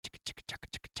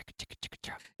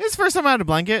It's the first time I had a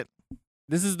blanket.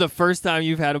 This is the first time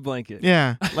you've had a blanket.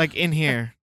 Yeah, like in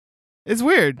here. It's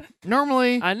weird.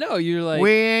 Normally, I know you're like.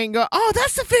 we ain't go. Oh,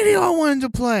 that's the video I wanted to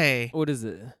play. What is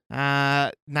it?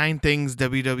 9 things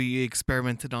WWE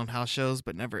experimented on house shows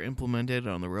but never implemented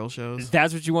on the real shows.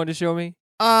 That's what you wanted to show me?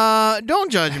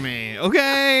 Don't judge me,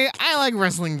 okay? I like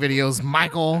wrestling videos,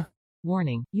 Michael.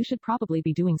 Warning, you should probably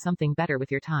be doing something better with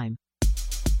your time.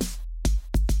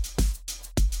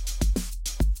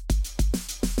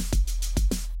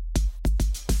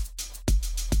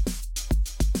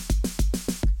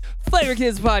 Flavor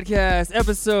Kids Podcast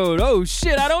episode. Oh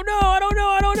shit! I don't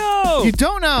know. You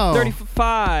don't know.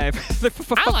 35.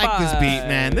 I like this beat,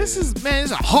 man. This is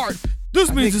a hard.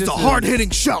 This means it's a hard-hitting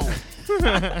show.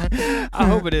 I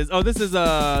hope it is. Oh, this is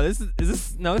no, this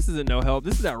isn't No Help.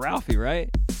 This is that Ralphie, right?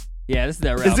 Yeah, this is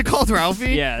that Ralphie. Is it called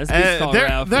Ralphie? Yeah, this is called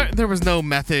Ralphie. There was no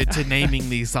method to naming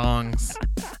these songs.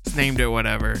 Just named it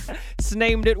whatever.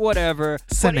 Named it whatever.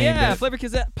 Flavor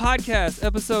Kids Podcast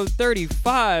episode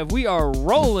 35. We are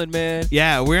rolling, man.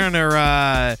 Yeah, we're on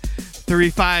our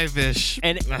 35-ish.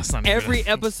 And that's not every good.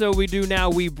 episode we do now,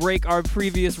 we break our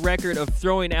previous record of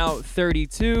throwing out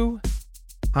 32.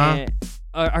 Huh? And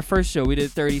our first show, we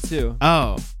did 32.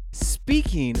 Oh.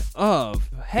 Speaking of,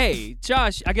 hey,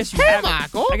 Josh, I guess you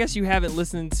Michael. I guess you haven't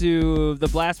listened to the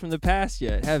Blast from the Past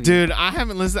yet, have you? Dude, I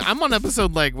haven't listened. I'm on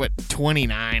episode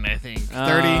 29, I think. 30.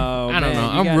 Oh, I don't man, know.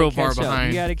 you I'm gotta real catch far up.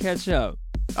 behind. You got to catch up.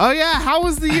 Oh yeah, how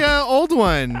was the old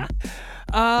one?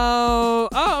 Oh,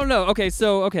 I don't know. Okay,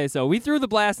 so we threw the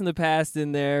Blast in the Past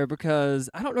in there because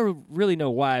I don't really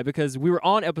know why, because we were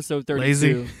on episode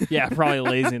 32. Lazy. Yeah, probably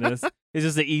laziness. It's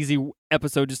just an easy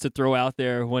episode just to throw out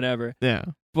there whenever. Yeah.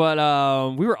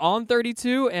 But we were on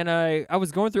 32, and I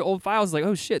was going through old files like,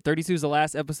 oh shit, 32 is the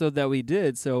last episode that we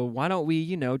did, so why don't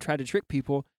we, try to trick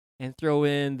people and throw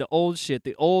in the old shit,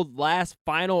 the old last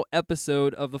final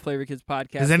episode of the Flavor Kids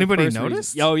Podcast. Has anybody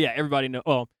noticed? Oh yeah, everybody know.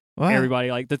 Well, What?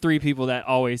 everybody, like the 3 people that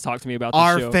always talk to me about the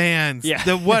Our show. fans. Yeah.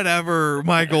 The whatever,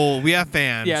 Michael. We have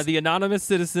fans. Yeah, the anonymous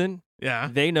citizen, Yeah.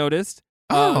 they noticed.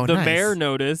 Oh, the nice. mayor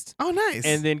noticed. Oh, nice.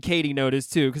 And then Katie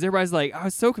noticed too, because everybody's like, I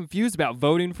was so confused about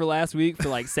voting for last week for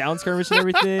like Sound Skirmish and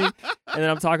everything. And then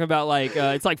I'm talking about like,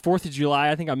 it's like 4th of July.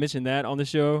 I think I mentioned that on the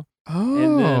show. oh.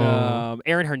 And then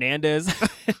Aaron Hernandez.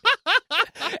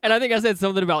 And I think I said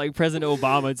something about like President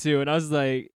Obama too. And I was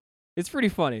like, it's pretty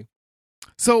funny.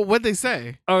 So what'd they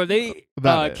say? Oh, they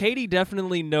About it? Katie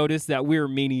definitely noticed that we were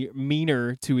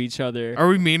meaner to each other. Are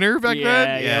we meaner back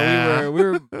then? Yeah, we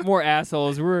were more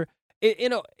assholes.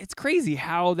 It's crazy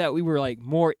how that we were like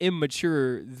more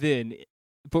immature then,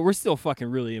 but we're still fucking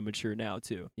really immature now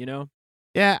too.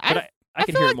 Yeah. But I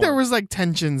can feel hear like it there more. was like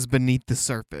tensions beneath the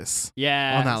surface.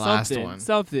 Yeah, on that last one.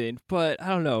 something. But I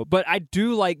don't know. But I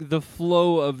do like the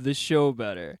flow of the show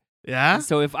better. Yeah.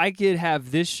 So if I could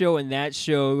have this show and that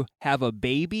show have a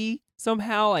baby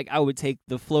somehow, like I would take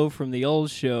the flow from the old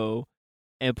show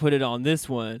and put it on this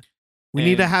one. We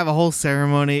need to have a whole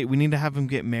ceremony. We need to have them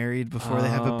get married before they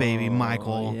have a baby,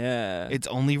 Michael. Yeah. It's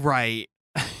only right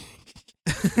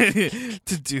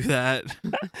to do that.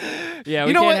 Yeah, You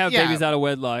we know can't what? have Yeah. babies out of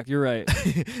wedlock. You're right.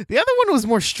 The other one was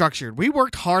more structured. We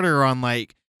worked harder on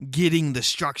like getting the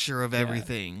structure of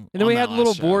everything. And then we on had that a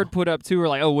little last show. board put up too. We're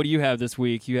like, oh, what do you have this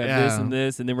week? You have this Yeah. and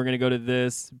this, and then we're gonna go to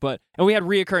this. And we had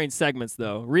reoccurring segments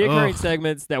though. Reoccurring Ugh.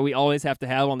 segments that we always have to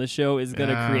have on the show is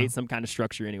gonna Yeah. create some kind of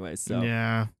structure anyway. So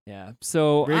Yeah.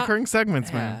 So Recurring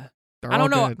segments, man. yeah. They're I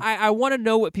don't all know. good. I want to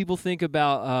know what people think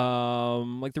about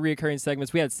like the reoccurring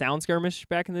segments. We had Sound Skirmish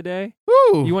back in the day.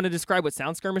 Woo. You want to describe what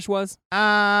Sound Skirmish was?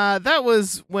 That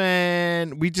was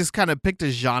when we just kind of picked a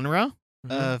genre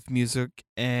Mhm. of music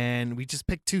and we just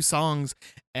picked 2 songs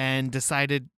and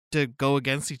decided to go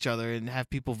against each other and have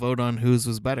people vote on whose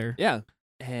was better. Yeah.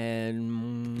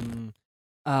 And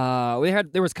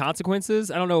there was consequences.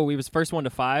 I don't know. We was first 1 to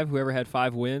 5. Whoever had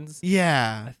 5 wins.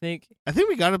 Yeah. I think. I think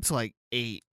we got up to like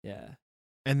 8. Yeah.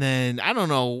 And then I don't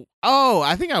know. Oh,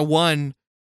 I think I won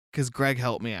because Greg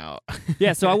helped me out.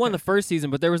 Yeah. So I won the first season,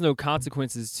 but there was no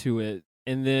consequences to it.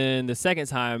 And then the second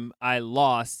time I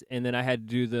lost, and then I had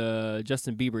to do the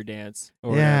Justin Bieber dance.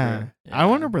 Or yeah. whatever. I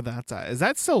wonder where that's at. Is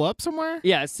that still up somewhere?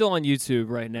 Yeah, it's still on YouTube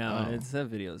right now. Oh. And that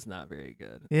video is not very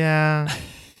good. Yeah.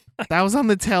 That was on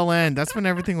the tail end. That's when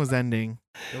everything was ending.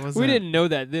 We didn't know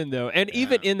that then, though. And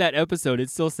even in that episode, it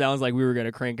still sounds like we were going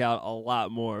to crank out a lot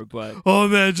more. But Oh,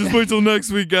 man. Just wait till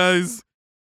next week, guys.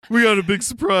 We got a big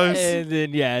surprise. And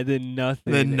then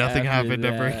nothing. Then nothing after happened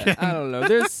ever that. again. I don't know.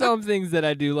 There's some things that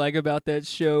I do like about that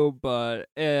show, but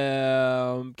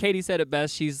Katie said it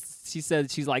best. She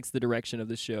said she likes the direction of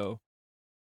the show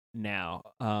now.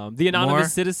 The anonymous More?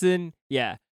 citizen,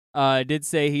 yeah. did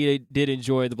say he did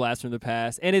enjoy the Blast from the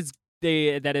Past, and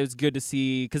that it was good to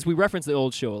see because we reference the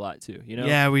old show a lot too. You know.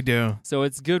 Yeah, we do. So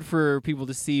it's good for people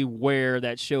to see where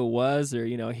that show was, or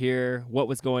hear what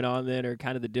was going on then, or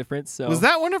kind of the difference. So Was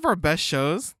that one of our best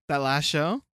shows? That last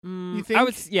show? You think?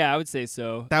 I would say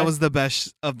so. That was the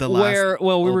best of the last. We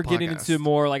old were getting podcast. into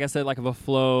more, like I said, like of a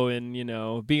flow, and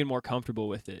being more comfortable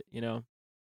with it.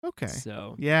 Okay.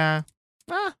 So Yeah.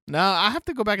 No, I have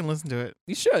to go back and listen to it.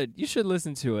 you should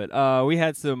listen to it. We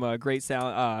had some great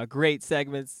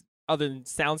segments. Other than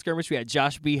Sound Skirmish, we had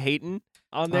Josh B. Hayton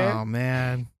on there. Oh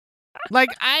man. Like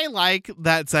I like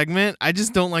that segment. I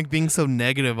just don't like being so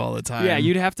negative all the time. Yeah,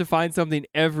 you'd have to find something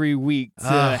every week to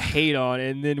Ugh. hate on,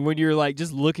 and then when you're like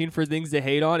just looking for things to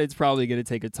hate on, it's probably gonna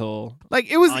take a toll. like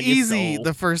it was on your easy soul.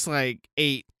 the first like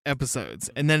 8 episodes,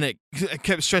 and then it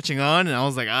kept stretching on, and I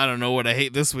was like, I don't know what I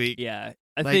hate this week. Yeah,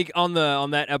 I Like- think on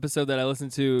that episode that I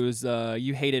listened to is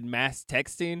you hated mass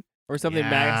texting or something, Yeah.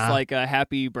 Max like a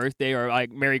happy birthday or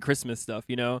like Merry Christmas stuff.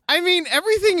 I mean,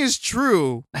 everything is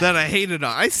true that I hated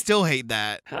on. I still hate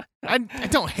that. I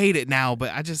don't hate it now,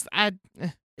 but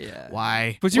Yeah.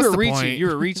 why? But you What's were the reaching. point? You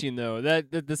were reaching though.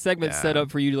 That the segment's set Yeah.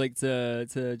 up for you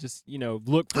to just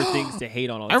look for things to hate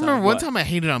on all the I remember time. one What? time I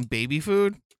hated on baby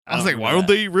food. I was don't like, why remember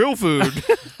don't they eat real food?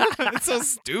 It's so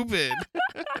stupid.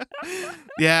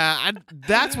 Yeah,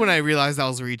 that's when I realized I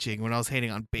was reaching, when I was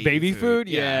hating on baby food.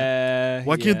 Yeah.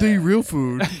 Why can't they yeah. eat real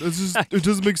food? It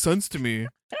doesn't make sense to me.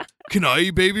 Can I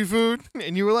eat baby food?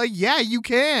 And you were like, yeah, you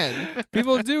can.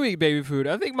 People do eat baby food.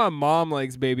 I think my mom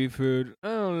likes baby food. I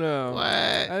don't know. What?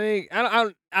 I think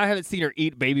I haven't seen her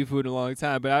eat baby food in a long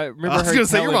time, but I remember I was her gonna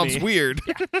say your telling mom's me- weird.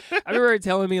 I remember her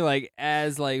telling me like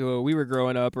as like when we were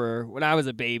growing up or when I was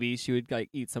a baby, she would like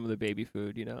eat some of the baby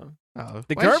food. Oh, The why is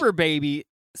she- Gerber baby,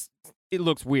 it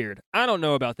looks weird. I don't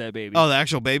know about that baby. Oh, the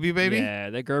actual baby? Yeah,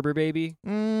 that Gerber baby.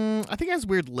 I think it has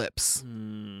weird lips. I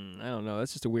don't know.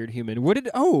 That's just a weird human.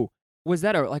 Was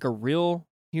that like a real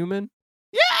human?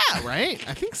 Yeah, right?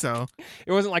 I think so.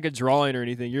 It wasn't like a drawing or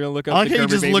anything. You're gonna look up. I like the how you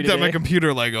Gerber just baby looked at my today?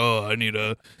 computer like, oh, I need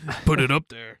to put it up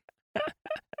there.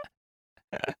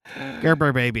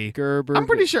 Gerber baby. Gerber. I'm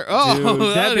pretty sure. Oh, Dude,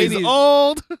 that that is baby-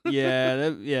 old.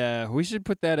 Yeah. We should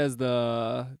put that as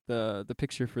the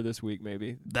picture for this week,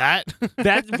 maybe. That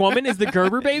That woman is the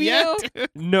Gerber baby Yeah, now? dude.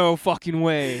 No fucking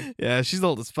way. Yeah, she's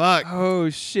old as fuck. Oh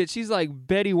shit, she's like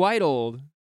Betty White old.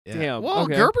 Yeah. Damn, Well,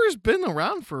 okay. Gerber's been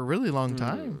around for a really long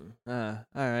time. All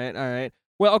right.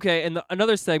 Well, okay, and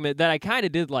another segment that I kind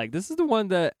of did like. This is the one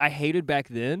that I hated back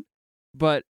then,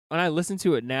 but when I listen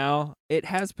to it now, it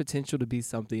has potential to be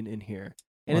something in here.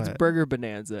 And it's What? Burger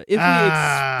Bonanza. If we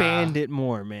Ah. expand it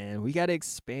more, man, we got to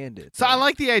expand it. So I bro.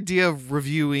 like the idea of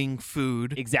reviewing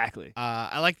food. Exactly.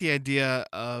 I like the idea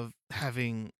of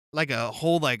having like a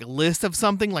whole like list of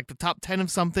something, like the top 10 of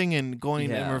something, and going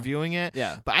and Yeah. reviewing it.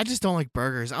 Yeah. But I just don't like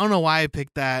burgers. I don't know why I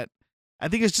picked that. I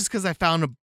think it's just because I found a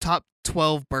top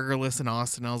 12 burger list in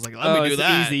Austin. I was like, let me do it's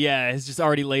that. easy. Yeah, it's just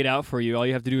already laid out for you. All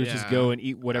you have to do is just Yeah. go and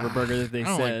eat whatever burger that they I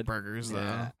don't said. like burgers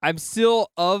though. I'm still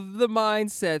of the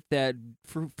mindset that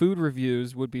food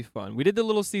reviews would be fun. We did the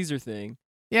Little Caesar thing.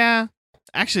 Yeah.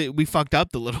 Actually, we fucked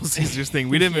up the Little Caesars thing.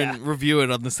 We didn't Yeah. even review it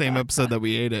on the same episode that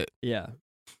we ate it. Yeah.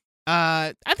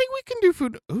 I think we can do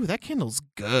food. Ooh, that candle's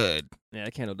good. Yeah,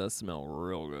 that candle does smell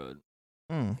real good.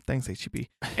 Thanks, HEB.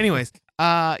 Anyways,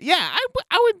 yeah,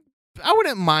 I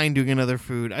wouldn't mind doing another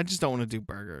food. I just don't want to do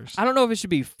burgers. I don't know if it should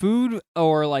be food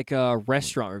or like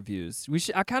restaurant reviews.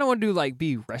 I kind of want to do like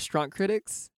be restaurant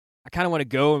critics. I kind of want to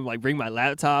go and like bring my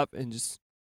laptop and just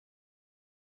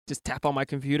tap on my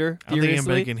computer. I don't think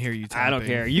furiously. anybody can hear you tapping. I don't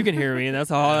care. You can hear me, and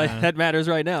that's all Yeah. that matters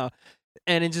right now.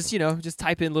 And then just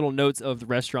type in little notes of the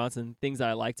restaurants and things that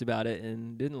I liked about it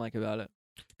and didn't like about it.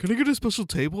 Can I get a special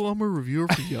table? I'm a reviewer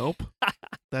for Yelp.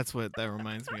 That's what that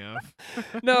reminds me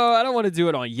of. No, I don't want to do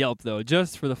it on Yelp though.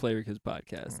 Just for the Flavor Kids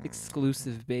podcast, Mm.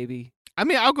 exclusive, baby. I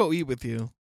mean, I'll go eat with you,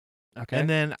 Okay, and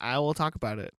then I will talk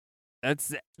about it.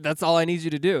 that's all I need you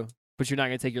to do. But you're not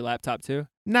gonna take your laptop too.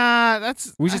 Nah,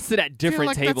 that's. We should sit at different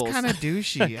like tables. That's kind of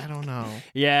douchey. I don't know.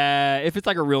 Yeah, if it's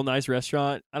like a real nice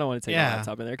restaurant, I don't want to take my Yeah.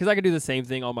 laptop in there because I can do the same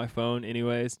thing on my phone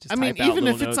anyways. Just I mean, type out even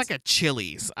if little it's notes. like a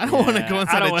Chili's, I don't want to Yeah, go I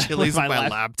inside don't a wanna Chili's with with my my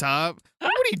laptop. What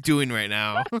are you doing right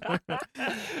now?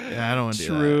 Yeah, I don't want to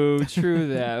do that. True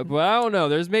that. But I don't know.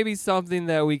 There's maybe something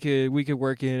that we could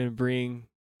work in and bring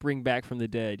back from the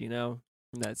dead, from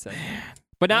that segment.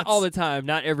 But not all the time,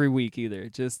 not every week either.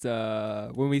 Just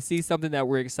when we see something that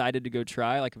we're excited to go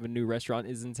try, like if a new restaurant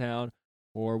is in town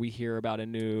or we hear about a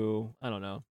new, I don't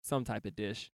know, some type of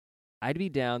dish, I'd be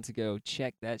down to go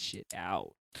check that shit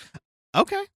out.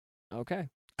 Okay. Okay.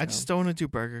 I So- just don't want to do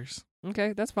burgers.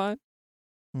 Okay, that's fine.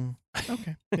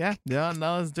 Okay. Yeah.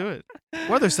 Now let's do it.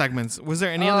 What other segments? Was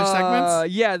there any other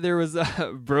segments? Yeah, there was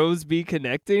Bros Be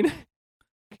Connecting.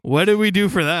 What did we do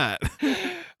for that?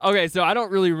 Okay, so I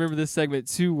don't really remember this segment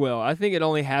too well. I think it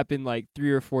only happened like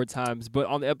 3 or 4 times. But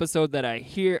on the episode that I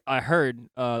heard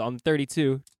on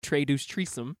 32, Trey Deuce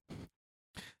Treesome,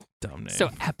 Dumb name. so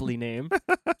aptly named.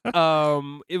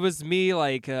 It was me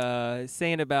like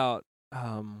saying about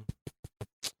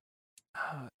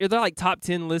they're like top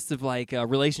 10 lists of like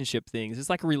relationship things. It's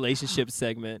like a relationship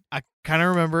segment. I kind of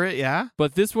remember it. Yeah.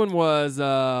 But this one was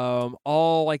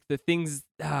all like the things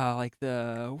like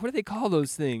the what do they call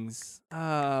those things?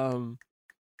 Damn.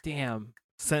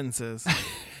 Sentences.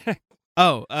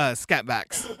 Oh,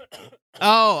 scatbacks.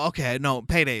 Oh, okay. No,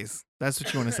 paydays. That's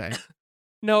what you want to say.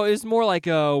 No, it's more like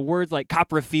words like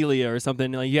coprophilia or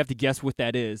something. Like you have to guess what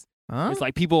that is. Huh? It's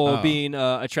like people Oh. being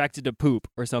attracted to poop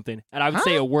or something. And I would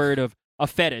say Huh? a word of a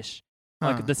fetish,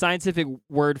 Huh. like the scientific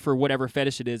word for whatever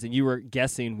fetish it is, and you were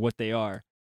guessing what they are.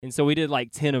 And so we did like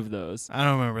 10 of those. I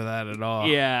don't remember that at all.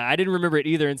 Yeah, I didn't remember it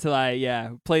either until I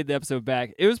played the episode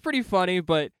back. It was pretty funny,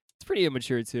 but it's pretty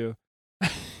immature too.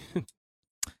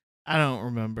 I don't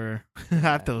remember. I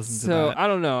have to listen to So that. I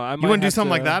don't know. I You might want to do have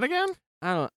something like to- that again?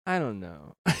 I don't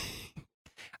know.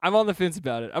 I'm on the fence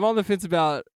about it. I'm on the fence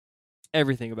about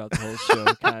everything about the whole show,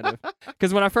 kind of.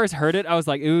 Because when I first heard it, I was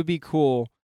like, it would be cool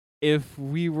if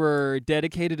we were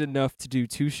dedicated enough to do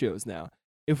 2 shows now.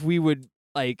 If we would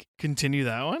like Continue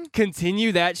that one?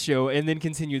 continue that show and then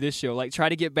continue this show, like try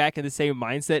to get back in the same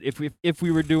mindset. If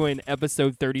we were doing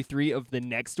episode 33 of the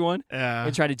next one Yeah.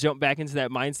 and try to jump back into that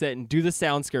mindset and do the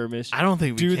sound skirmish, I don't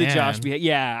think we do can. the Josh.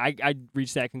 I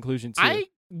reached that conclusion too. I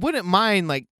wouldn't mind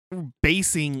like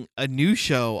basing a new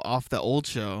show off the old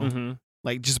show. Mhm.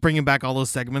 Like just bringing back all those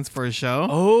segments for a show.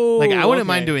 Oh, Like I wouldn't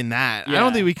mind okay. doing that. I Yeah.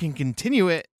 don't think we can continue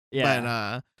it,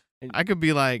 Yeah. but I could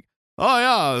be like, "Oh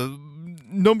yeah,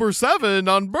 number 7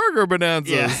 on Burger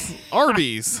Bonanzas, Yeah.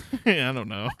 Arby's." I don't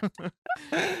know.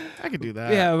 I could do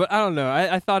that. Yeah, but I don't know.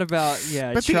 I thought about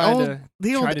but the trying old to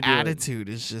the try old to do it. attitude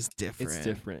is just different. It's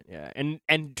different, yeah. And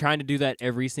trying to do that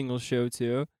every single show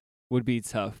too would be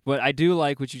tough. But I do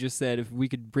like what you just said. If we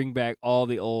could bring back all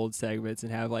the old segments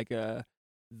and have like the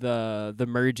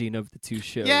merging of the 2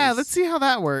 shows. Yeah, let's see how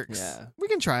that works. Yeah. We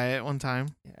can try it one time.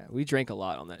 Yeah, we drank a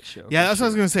lot on that show. Yeah, for that's what I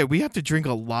was sure. gonna say. We have to drink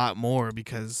a lot more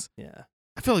because Yeah.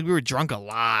 I feel like we were drunk a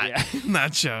lot Yeah. in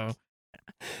that show.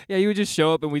 Yeah, you would just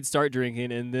show up and we'd start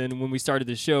drinking, and then when we started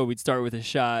the show, we'd start with a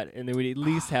shot, and then we'd at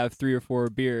least have 3 or 4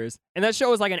 beers. And that show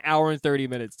was like an hour and 30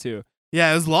 minutes too.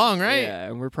 Yeah, it was long, right? Yeah,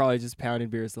 and we're probably just pounding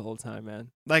beers the whole time, man.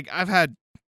 Like I've had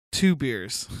 2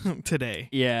 beers today,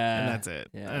 Yeah, and that's it.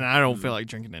 yeah. And I don't Mm. feel like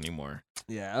drinking anymore.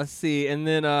 Yeah, let's see. And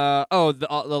then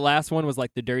the last one was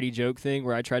like the dirty joke thing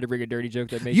where I tried to bring a dirty joke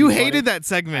that made You funny. hated that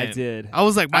segment. I did. I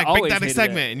was like, I Mike, make always that a hated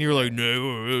segment, that. and you were like,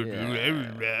 no.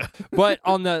 Yeah. But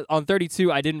on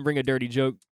 32, I didn't bring a dirty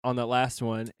joke on that last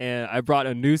one, and I brought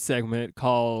a new segment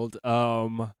called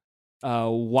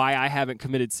why I haven't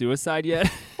committed suicide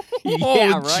yet. Yeah,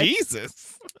 Oh, right?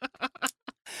 Jesus.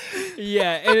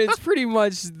 Yeah, and it's pretty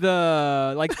much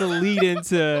the lead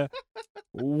into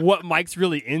what Mike's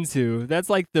really into. That's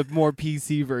like the more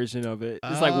PC version of it.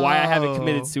 It's like why I haven't Oh.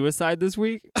 committed suicide this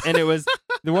week. And it was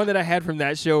the one that I had from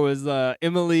that show was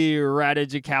Emily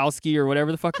Ratajkowski or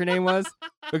whatever the fuck her name was,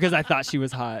 because I thought she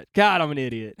was hot. God, I'm an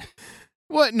idiot.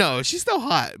 What? No, she's still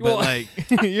hot, but Well- like,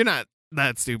 you're not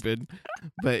that stupid.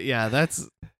 But yeah, that's.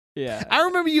 Yeah. I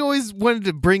remember you always wanted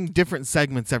to bring different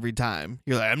segments every time.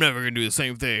 You're like, I'm never gonna do the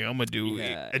same thing. I'm gonna do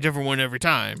Yeah. a different one every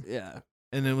time. Yeah.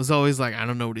 And it was always like, I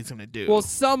don't know what he's gonna do. Well,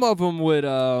 some of them would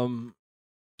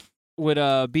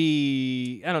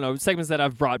be, I don't know, segments that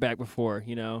I've brought back before,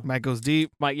 you know. Mike goes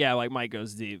deep. Mike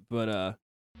goes deep, but I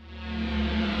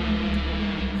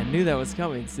knew that was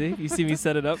coming. See, you see me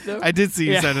set it up though. I did see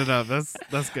you Yeah. set it up.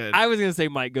 That's good. I was gonna say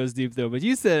Mike goes deep though, but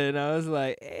you said it, and I was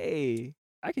like, hey,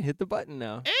 I can hit the button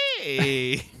now.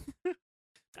 Hey.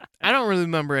 I don't really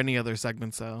remember any other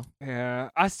segments though. Yeah,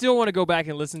 I still want to go back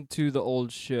and listen to the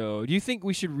old show. Do you think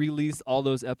we should release all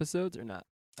those episodes or not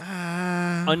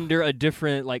under a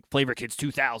different like Flavor Kids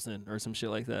 2000 or some shit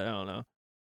like that? I don't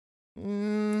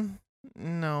know.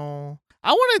 No.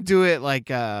 I want to do it like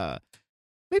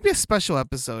maybe a special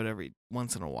episode every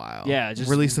once in a while. Yeah, just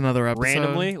release another episode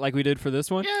Randomly, like we did for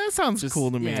this one. Yeah, that sounds Just-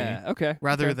 cool to me. Yeah, okay.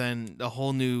 Rather okay. than a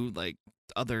whole new like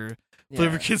other Yeah.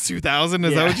 Flavor Kids 2000.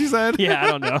 Is Yeah. that what you said? Yeah, I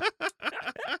don't know.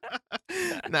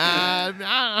 Nah,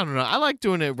 I don't know. I like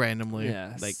doing it randomly.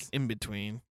 Yes. Like in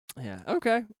between. Yeah.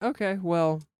 Okay. Okay.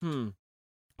 Well,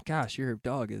 gosh, your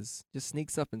dog just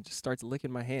sneaks up and just starts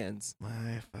licking my hands.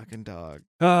 My fucking dog.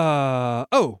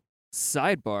 Oh,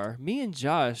 Sidebar: me and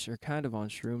Josh are kind of on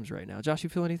shrooms right now. Josh, you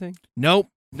feel anything? Nope.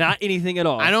 Not anything at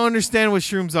all. I don't understand what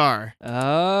shrooms are.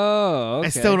 Oh, okay. I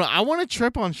still don't. I want to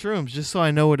trip on shrooms just so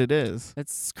I know what it is.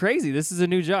 That's crazy. This is a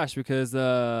new Josh because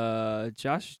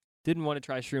Josh didn't want to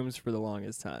try shrooms for the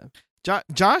longest time.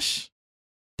 Josh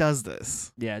does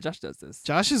this. Yeah, Josh does this.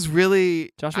 Josh is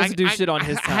really. Josh wants to do shit on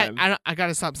his time. I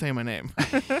gotta stop saying my name.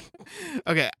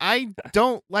 Okay, I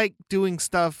don't like doing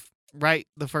stuff right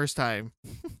the first time.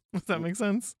 Does that make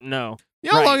sense? No.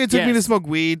 You know how Right, long it took me to yes. smoke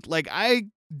weed? Like, I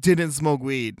didn't smoke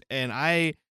weed, and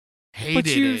I hated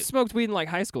But you it. smoked weed in like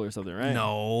high school or something, right?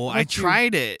 No, I I thought you-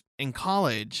 tried it in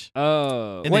college,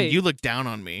 Oh, and wait. then you looked down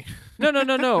on me.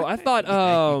 No. I thought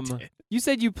Yeah, you did. you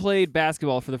said you played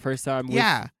basketball for the first time.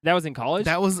 Yeah, That was in college?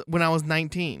 that was when I was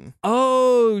 19,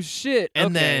 Oh shit.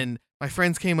 and Okay. then my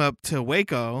friends came up to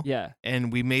Waco, Yeah.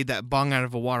 and we made that bong out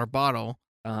of a water bottle.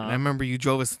 And I Uh-huh. remember you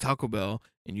drove us to Taco Bell,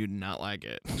 and you did not like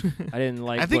it. I didn't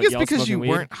like I think what, it's y'all because you smoking weed?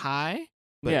 weren't high.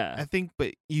 But Yeah. I think,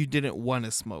 but you didn't want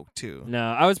to smoke too. No,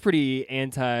 I was pretty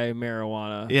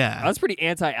anti-marijuana. Yeah. I was pretty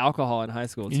anti-alcohol in high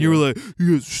school too. And you were like,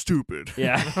 you guys are stupid.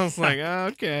 Yeah. And I was like, oh,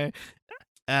 okay.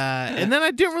 And then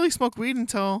I didn't really smoke weed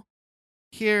until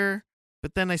here,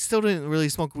 but then I still didn't really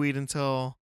smoke weed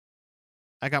until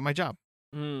I got my job.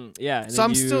 Yeah. and So then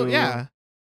I'm still, yeah.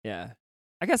 Yeah.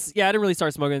 I guess, yeah, I didn't really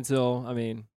start smoking until, I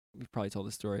mean, we've probably told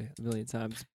this story a million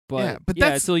times. But Yeah, but yeah,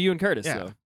 that's- until you and Curtis. yeah.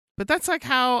 So. But that's like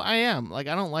how I am. Like,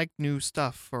 I don't like new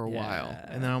stuff for a while. Yeah.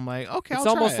 And then I'm like, okay, It's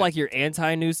I'll try almost it. like you're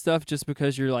anti-new stuff just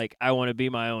because you're like, I want to be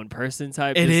my own person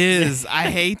type. It It's- is.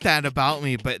 I hate that about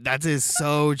me, but that is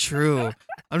so true.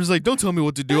 I'm just like, don't tell me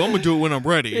what to do. I'm gonna do it when I'm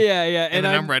ready. Yeah, yeah. And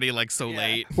then I'm ready like so yeah.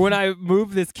 late. When I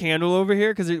move this candle over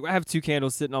here, because I have 2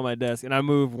 candles sitting on my desk, and I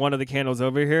move one of the candles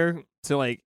over here to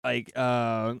like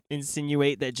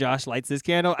insinuate that Josh lights this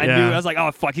candle. I knew, Yeah. I was like,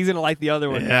 oh fuck, he's gonna light the other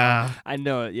one. Yeah. I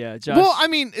know it. Yeah, Josh. Well, I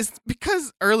mean, it's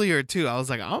because earlier too, I was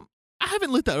like, I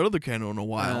haven't lit that other candle in a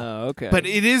while. Oh, okay. But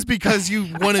it is because you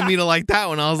wanted me to like that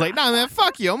one. I was like, nah, man,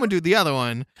 fuck you. I'm gonna do the other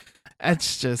one.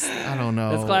 It's just, I don't know.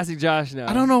 that's classic Josh now.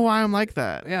 I don't know why I'm like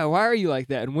that. Yeah, why are you like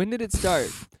that? And when did it start?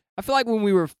 I feel like when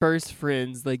we were first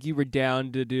friends, like you were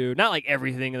down to do not like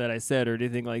everything that I said or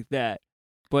anything like that,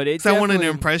 but it's. So I wanted to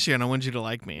impress you, and I wanted you to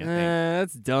like me. I think.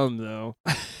 That's dumb though.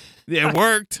 Yeah, it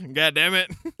worked. God damn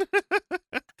it.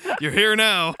 You're here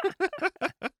now.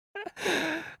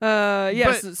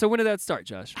 Yeah. But- So when did that start,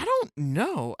 Josh? I don't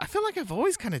know. I feel like I've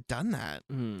always kind of done that.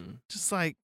 Hmm. Just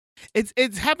like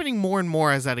it's happening more and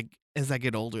more as I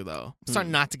get older though. I'm starting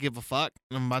Hmm. not to give a fuck.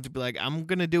 And I'm about to be like, I'm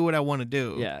gonna do what I want to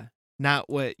do. Yeah, Not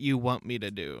what you want me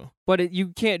to do. but you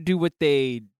can't do what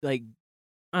they like.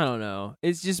 I don't know.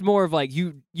 It's just more of like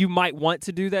you might want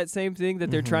to do that same thing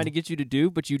that they're trying Mhm. to get you to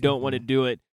do, but you don't want to do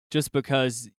it just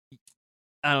because.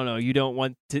 I don't know. You don't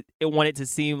want it to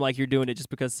seem like you're doing it just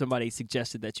because somebody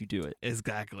suggested that you do it.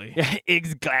 Exactly.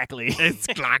 Exactly.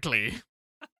 Exactly.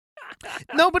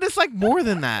 No, but it's like more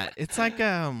than that. It's like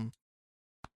oh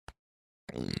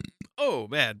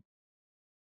man.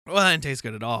 Well, that didn't taste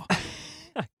good at all.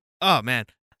 Oh man.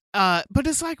 But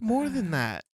it's like more than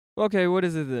that. Okay, what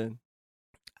is it then?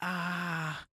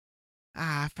 I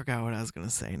forgot what I was gonna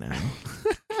say now.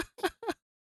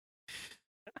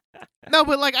 No,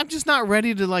 but like I'm just not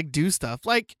ready to like do stuff.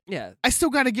 Like Yeah, I still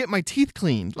got to get my teeth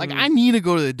cleaned. Like Mhm. I need to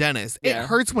go to the dentist. Yeah. It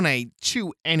hurts when I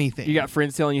chew anything. you got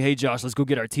friends telling you, "Hey, Josh, let's go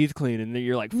get our teeth cleaned," and then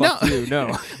you're like, "Fuck No. you,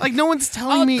 no." Like no one's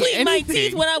telling me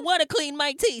anything. I want to clean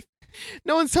my teeth.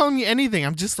 No one's telling me anything.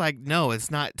 I'm just like, no,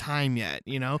 it's not time yet.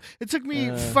 You know, it took me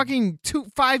fucking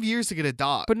 5 years to get a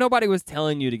dog. But nobody was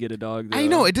telling you to get a dog. Though. I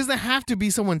know it doesn't have to be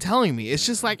someone telling me. It's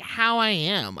just like how I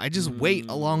am. I just wait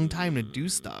a long time to do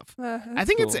stuff. I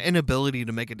think it's an inability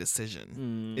to make a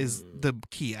decision is the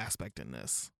key aspect in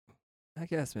this. I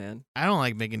guess, man. I don't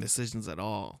like making decisions at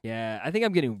all. Yeah, I think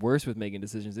I'm getting worse with making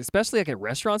decisions, especially like at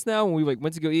restaurants now. When we like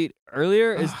went to go eat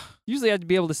earlier, is usually I have to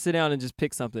be able to sit down and just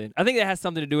pick something. I think that has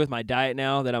something to do with my diet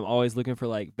now that I'm always looking for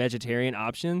like vegetarian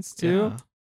options too. Yeah.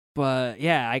 But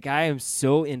yeah, like I am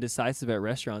so indecisive at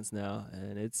restaurants now,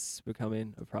 and it's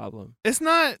becoming a problem. It's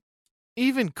not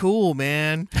even cool,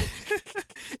 man.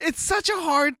 It's such a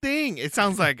hard thing. It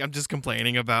sounds like I'm just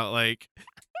complaining about like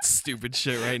stupid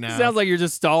shit right now. Sounds like you're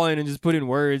just stalling and just putting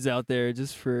words out there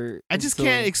just for. I just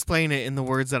can't explain it in the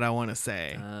words that I want to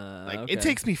say. Like okay. it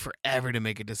takes me forever to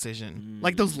make a decision.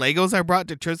 Like those Legos I brought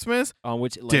to Christmas, on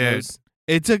which dude. Legos?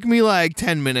 It took me like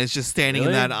 10 minutes just standing in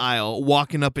Really? that aisle,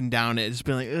 walking up and down it, just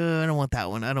being like, I don't want that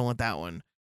one. I don't want that one.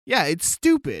 Yeah, it's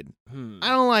stupid. I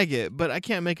don't like it, but I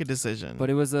can't make a decision. But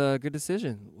it was a good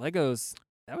decision. Legos.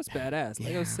 That was badass.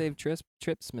 Lego Yeah. saved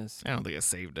Tripsmas. I don't think I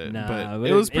saved it, Nah, but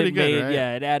it was pretty good, made, right?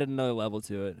 Yeah, it added another level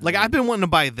to it. Like, I've been wanting to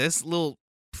buy this little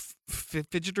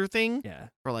fidgeter thing Yeah,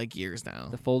 for like years now.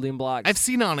 the folding blocks. I've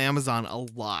seen it on Amazon a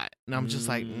lot, and I'm just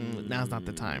like, now's not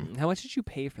the time. How much did you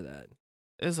pay for that?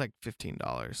 It's like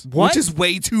 $15, What? which is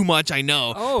way too much. I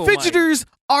know. Oh, Fidgeters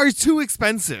are too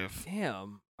expensive.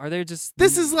 Damn. Are they just?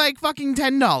 This is like fucking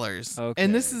 $10, Okay.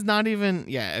 and this is not even.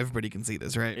 Yeah, everybody can see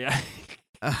this, right? Yeah.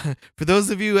 For those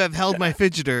of you who have held my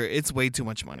fidgeter, it's way too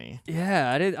much money.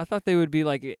 Yeah, I thought they would be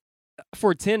like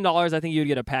for $10. I think you'd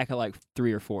get a pack of like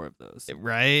 3 or 4 of those.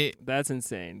 Right? That's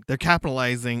insane. They're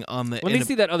capitalizing on the Let me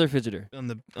see that other fidgeter.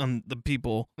 on the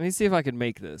people. Let me see if I can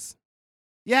make this.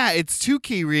 Yeah, it's 2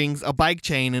 key rings, a bike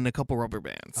chain, and a couple rubber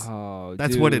bands. Oh,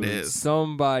 That's what it dude, is.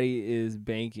 Somebody is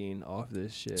banking off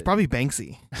this shit. It's probably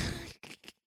Banksy.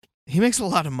 He makes a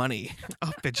lot of money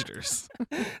off fidgeters.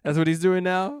 That's what he's doing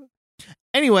now.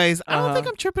 Anyways, I don't think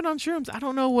Uh-huh. I'm tripping on shrooms. I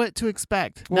don't know what to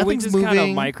expect. Well, Nothing's we just kind of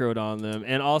moving. microed on them,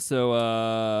 and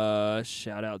also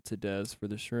shout out to Des for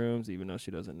the shrooms, even though she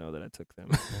doesn't know that I took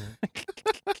them.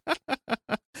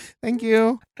 Thank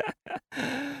you.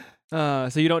 So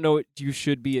you don't know what you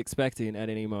should be expecting at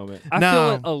any moment. I No.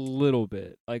 feel it a little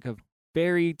bit, like a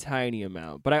very tiny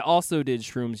amount. But I also did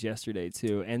shrooms yesterday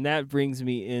too, and that brings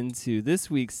me into this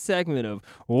week's segment of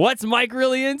What's Mike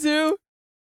Really Into?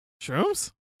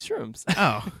 Shrooms? Shrooms.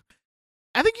 Oh.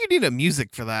 I think you need a music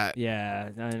for that. Yeah,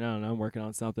 I don't know. I'm working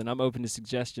on something. I'm open to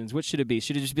suggestions. What should it be?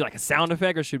 Should it just be like a sound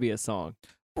effect or should it be a song?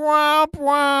 Bwah,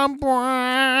 bwah,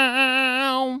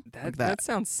 bwah. Like that. That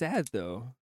sounds sad though.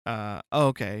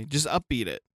 Okay. Just upbeat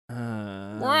it. Uh,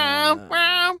 Bwah,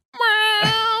 bwah,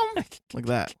 bwah. Like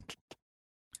that.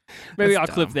 Maybe That's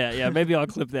I'll clip dumb. that. Yeah, maybe I'll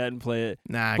clip that and play it.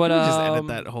 Nah, But, can we just edit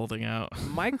that whole thing out?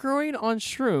 Microing on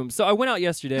shrooms. So I went out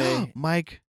yesterday.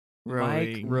 Mike Mike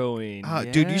rowing. rowing. Ah,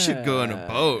 dude, you should go on a Yeah.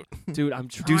 boat. Dude, I'm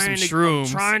trying Do some to, shrooms.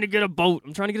 I'm trying to get a boat.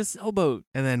 I'm trying to get a sailboat.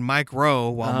 And then Mike row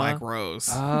while Uh-huh. Mike rows.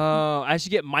 Oh, I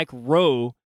should get Mike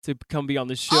Rowe to come be on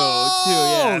the show Oh, too.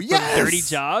 Yeah, from yes! Dirty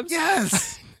Jobs.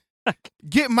 Yes.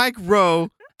 Get Mike row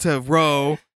to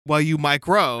row while you Mike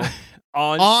row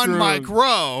on on Mike shrooms.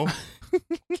 row.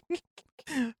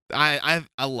 I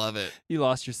love it. You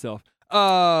lost yourself.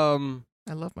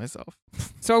 I love myself.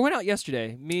 So I went out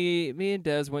yesterday. Me and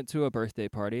Des went to a birthday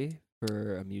party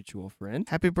for a mutual friend.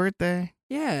 Happy birthday.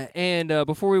 Yeah, and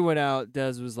before we went out,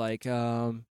 Des was like,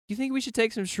 you think we should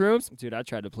take some shrooms? Dude, I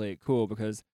tried to play it cool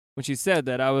because when she said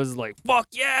that, I was like, fuck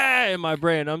yeah, in my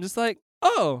brain. I'm just like,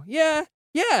 oh, yeah,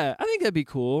 I think that'd be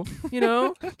cool, you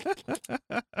know?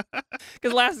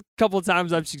 Because last couple of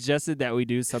times I've suggested that we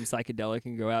do some psychedelic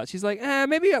and go out. She's like,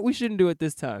 maybe we shouldn't do it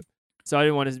this time. So I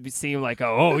didn't want to seem like,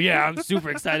 oh yeah, I'm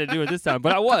super excited to do it this time.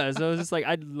 But I was. I was just like,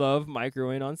 I love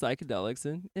microwing on psychedelics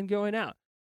and going out.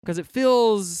 Because it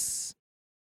feels,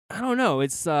 I don't know,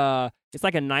 it's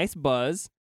like a nice buzz.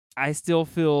 I still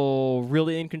feel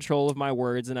really in control of my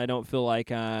words, and I don't feel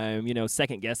like I'm,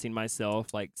 second guessing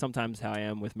myself, like sometimes how I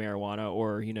am with marijuana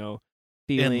or,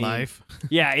 feeling In life.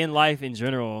 Yeah, in life in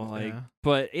general. Like, Yeah.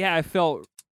 but yeah, I felt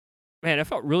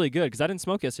really good because I didn't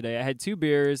smoke yesterday. I had 2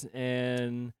 beers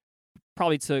and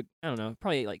probably took,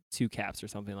 probably like 2 caps or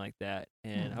something like that.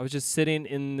 And I was just sitting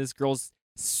in this girl's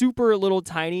super little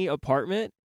tiny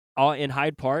apartment in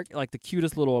Hyde Park, like the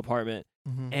cutest little apartment.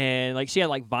 Mhm. And like she had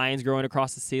like vines growing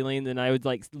across the ceiling, and I would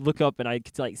like look up and I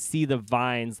could like see the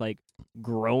vines like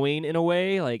growing in a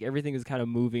way, like everything is kind of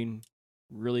moving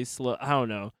really slow. I don't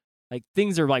know, like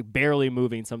things are like barely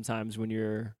moving sometimes when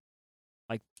you're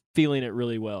like feeling it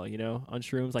really well, on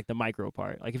shrooms, like the micro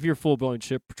part. Like if you're full blown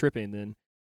tripping, then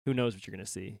who knows what you're gonna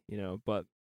see, But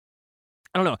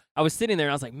I don't know. I was sitting there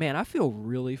and I was like, man, I feel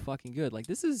really fucking good. Like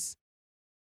this is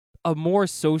a more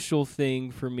social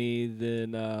thing for me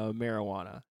than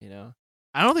marijuana,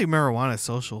 I don't think marijuana is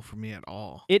social for me at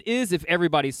all. It is if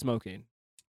everybody's smoking.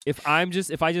 If I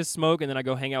just smoke and then I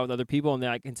go hang out with other people and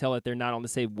then I can tell that they're not on the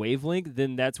same wavelength,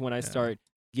 then that's when I start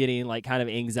getting like kind of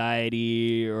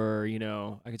anxiety or,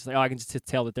 I can just like, I can just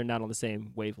tell that they're not on the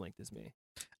same wavelength as me.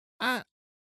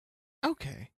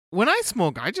 Okay. When I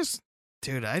smoke, I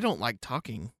don't like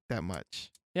talking that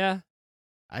much. Yeah.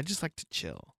 I just like to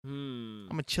chill. Hmm.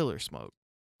 I'm a chiller smoke.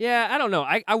 Yeah, I don't know.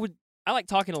 I like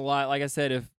talking a lot. Like I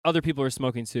said, if other people are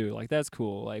smoking too, like that's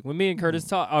cool. Like when me and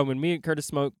Curtis when me and Curtis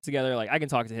smoke together, like I can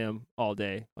talk to him all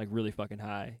day, like really fucking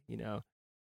high,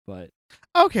 But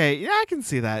Okay, yeah, I can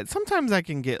see that. Sometimes I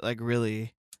can get like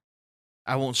really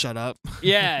I won't shut up.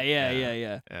 yeah.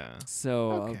 Yeah.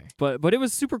 So, Okay. but it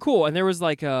was super cool, and there was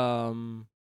like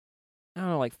I don't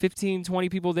know, like 15, 20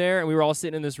 people there, and we were all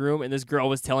sitting in this room, and this girl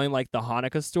was telling like the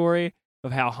Hanukkah story.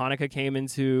 of how Hanukkah came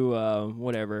into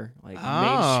whatever, like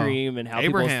mainstream, and how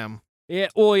Abraham. Yeah,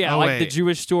 well, yeah, Oh, like the wait.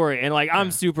 Jewish story, and like I'm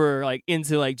Yeah. super like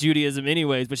into like Judaism,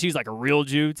 anyways. But she's like a real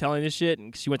Jew telling this shit,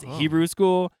 and she went to Oh. Hebrew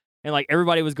school, and like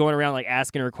everybody was going around like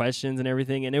asking her questions and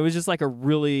everything, and it was just like that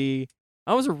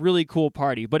was a really cool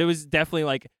party. But it was definitely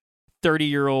like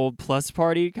 30-year-old plus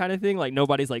party kind of thing. Like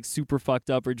nobody's like super fucked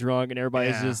up or drunk, and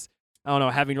everybody's Yeah. just I don't know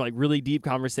having like really deep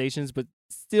conversations, but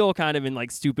still kind of in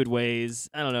like stupid ways.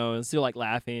 I don't know, and still like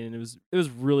laughing, and it was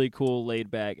really cool,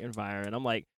 laid back environment. I'm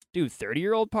like, dude,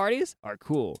 30-year-old parties are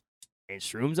cool. And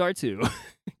shrooms are too.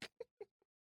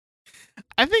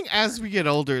 I think as we get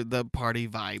older, the party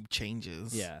vibe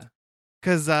changes. Yeah.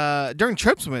 Because during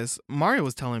Tripsmas, Mario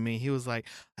was telling me, he was like,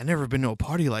 I never been to a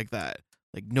party like that.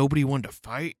 Like, nobody wanted to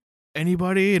fight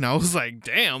anybody. And I was like,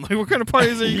 damn, like, what kind of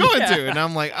parties are you going to? And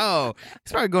I'm like, oh,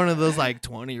 he's probably going to those, like,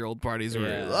 20-year-old parties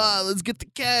where, let's get the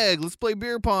keg, let's play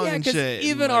beer pong and shit.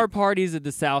 Even and, our like, parties at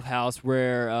the South House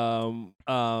where,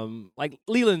 like,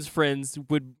 Leland's friends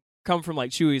would come from,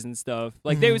 like, Chewy's and stuff.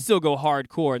 Like, they would still go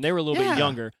hardcore, and they were a little bit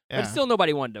younger. Yeah. But still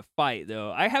nobody wanted to fight,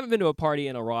 though. I haven't been to a party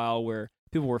in a while where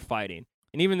people were fighting.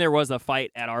 And even there was a fight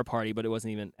at our party, but it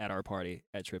wasn't even at our party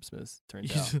at Tripsmas,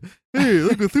 turns out. Hey,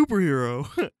 like a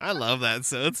superhero. I love that.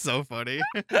 So it's so funny.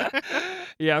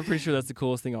 Yeah, I'm pretty sure that's the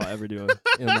coolest thing I'll ever do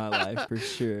in my life, for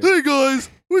sure. Hey guys,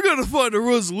 we gotta find a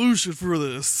resolution for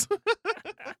this.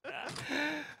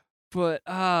 But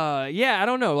yeah, I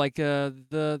don't know. Like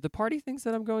the party things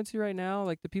that I'm going to right now,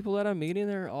 like the people that I'm meeting,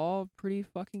 they're all pretty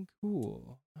fucking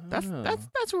cool. I don't know.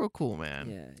 That's real cool, man.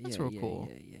 Yeah, that's yeah, real yeah, cool.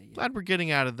 Yeah. Glad we're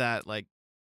getting out of that like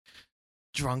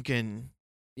drunken.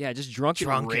 Yeah, just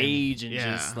drunken rage and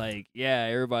yeah. just like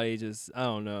everybody just I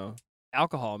don't know.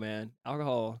 Alcohol, man.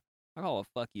 Alcohol will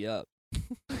fuck you up.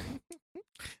 I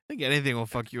think anything will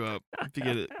fuck you up if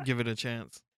you give it a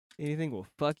chance. Anything will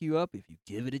fuck you up if you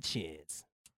give it a chance.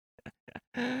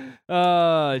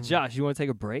 Josh, you want to take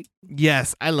a break?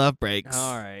 Yes, I love breaks.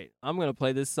 All right. I'm going to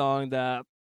play this song that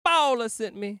Paula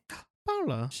sent me.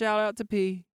 Paula, Shout out to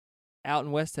P. Out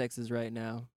in West Texas right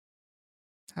now.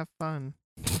 have fun.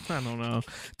 I don't know.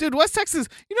 Dude, West Texas,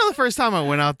 you know the first time I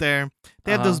went out there,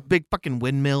 they had those big fucking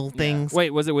windmill things. Yeah.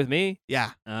 Wait, was it with me?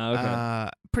 Yeah. Okay.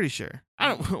 Pretty sure. I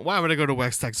don't why would I go to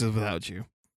West Texas without you?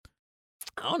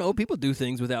 I don't know. People do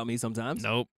things without me sometimes.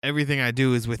 Nope. Everything I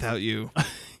do is without you.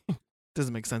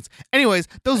 Doesn't make sense. Anyways,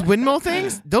 those windmill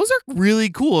things, those are really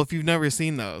cool if you've never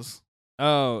seen those.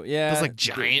 Oh, yeah. Those like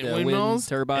giant the windmills. wind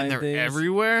turbine and they're things.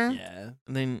 everywhere. Yeah.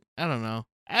 And then, I don't know.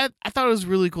 I thought it was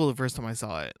really cool the first time I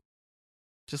saw it.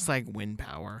 Just like wind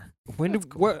power. When That's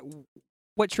did, cool.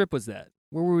 what trip was that?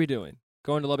 What were we doing?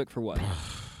 Going to Lubbock for what?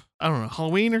 I don't know.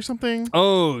 Halloween or something?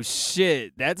 Oh,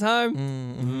 shit. That time?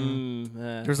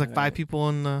 Mm-hmm. There's like 5 people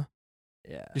in the...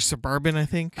 Yeah. Your Suburban, I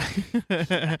think.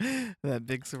 That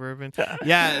big Suburban.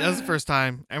 Yeah, that was the first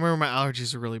time. I remember my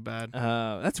allergies were really bad.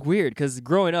 That's weird because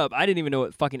growing up, I didn't even know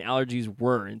what fucking allergies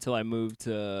were until I moved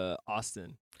to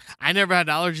Austin. I never had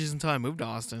allergies until I moved to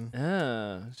Austin.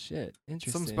 Oh, shit.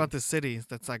 Interesting. Something's about the city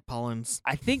that's like pollens.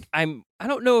 I think I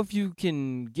don't know if you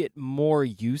can get more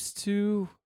used to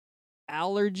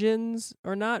allergens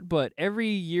or not, but every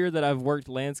year that I've worked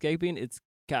landscaping, it's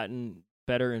gotten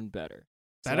better and better.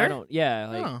 So Better? I don't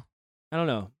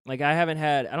know. Like I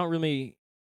don't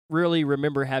really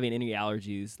remember having any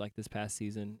allergies like this past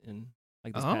season and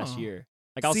like this past Oh. year.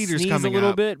 Like I'll Cedar's sneeze a coming little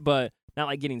up. bit, but not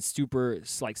like getting super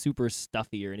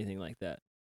stuffy or anything like that.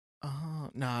 Oh,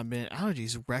 nah, man.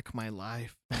 Allergies wreck my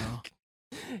life. No.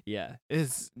 Yeah.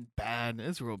 It's bad.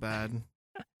 It's real bad.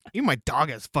 Even my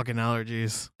dog has fucking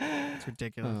allergies. It's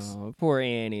ridiculous. Oh, poor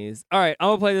Annie's. All right, I'm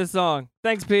gonna play this song.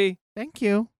 Thanks, P. Thank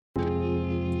you.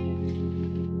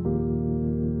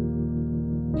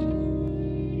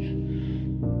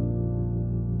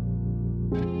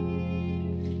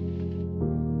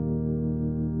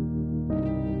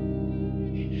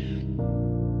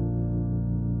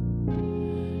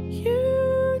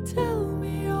 You tell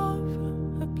me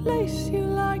of a place you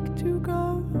like to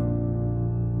go.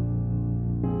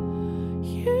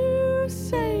 You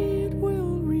say it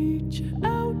will reach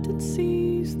out and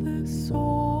seize the sorrow,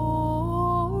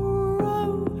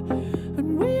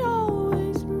 and we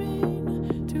always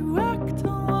mean to act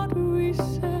on what we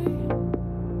say.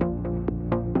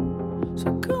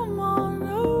 So come on,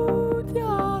 oh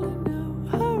darling, now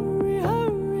hurry,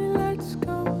 hurry, let's go.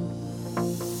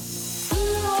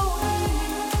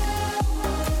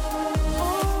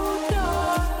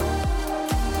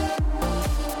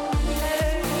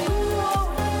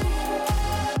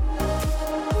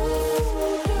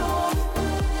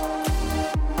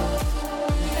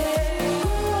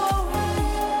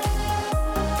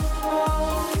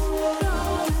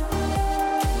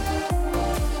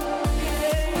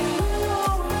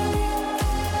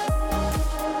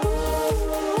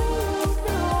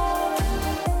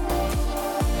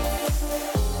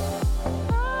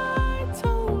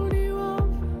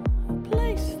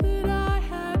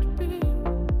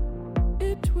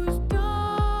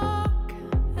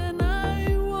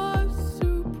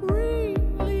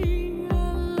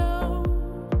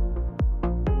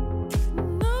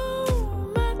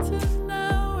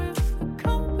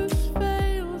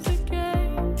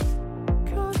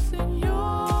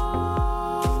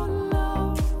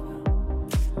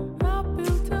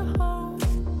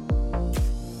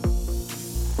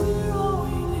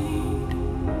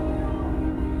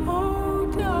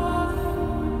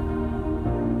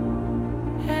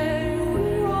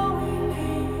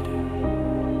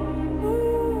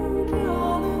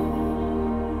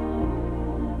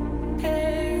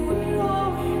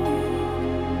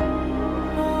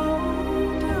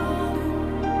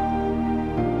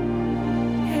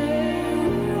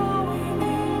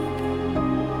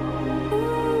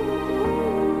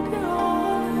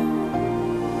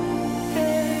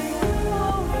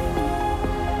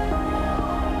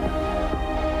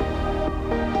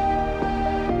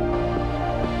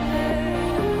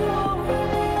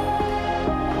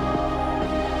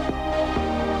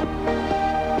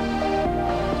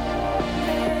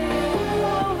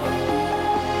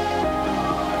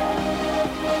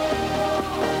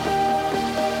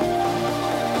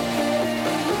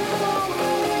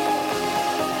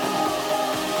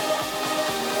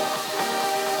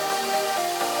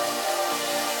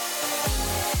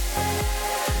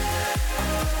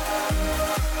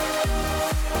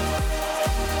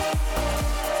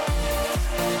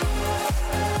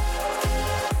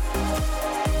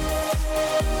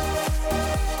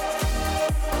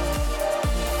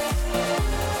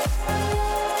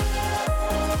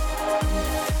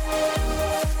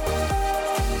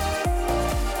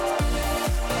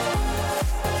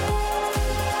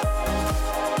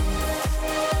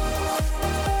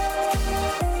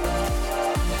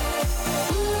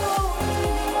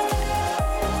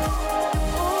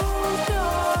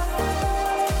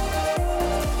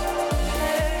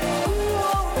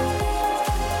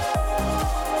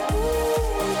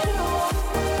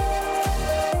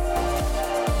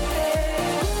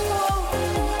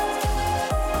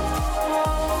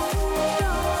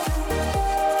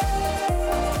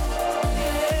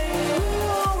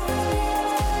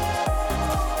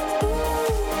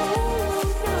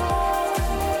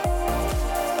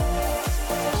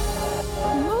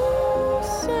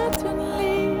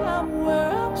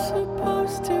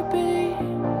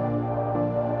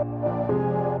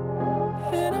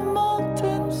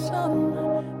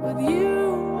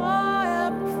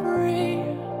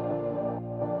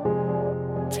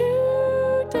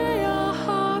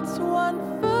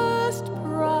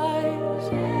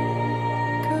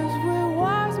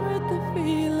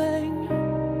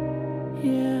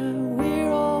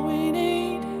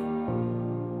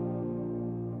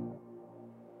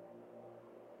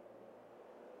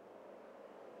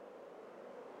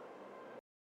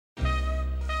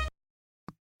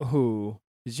 Who?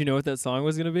 Did you know what that song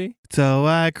was gonna be? So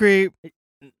I creep.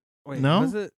 Wait, No?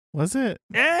 Was it? Was it?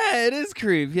 Yeah, it is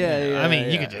Creep. Yeah. I mean,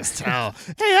 you yeah. could just tell.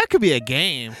 Hey, that could be a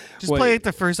game. Just Wait. play like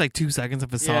the first like 2 seconds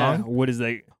of a Yeah. song. What is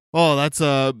that? Oh, that's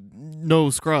no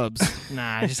Scrubs.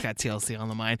 Nah, I just got TLC on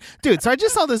the mind, dude. So I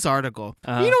just saw this article.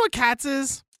 Uh-huh. You know what Cats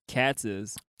is? Cats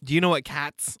is. Do you know what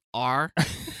cats are?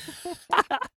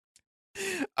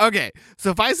 Okay,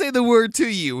 so if I say the word to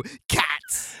you,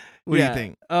 cats. What do you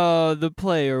think? The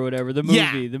play or whatever. The movie.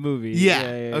 Yeah. The movie. Yeah,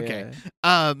 Yeah.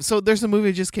 okay. So there's a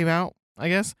movie that just came out, I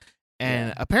guess, and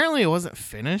Yeah. apparently it wasn't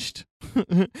finished.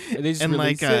 And they just and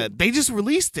released it? they just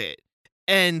released it,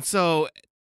 and so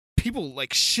people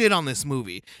like shit on this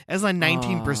movie. It has like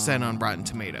 19% on Rotten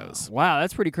Tomatoes. Wow,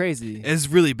 that's pretty crazy. It's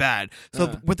really bad. So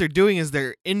Uh. what they're doing is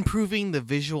they're improving the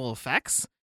visual effects,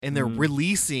 and they're Mhm.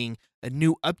 releasing a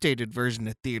new updated version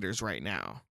to theaters right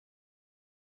now.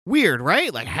 Weird,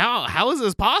 right? Like how is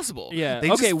this possible? Yeah.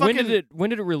 They Okay. just When fucking- did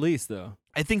it release though?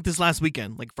 I think this last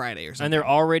weekend, like Friday or something. And they're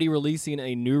already releasing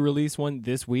a new release one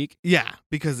this week. Yeah,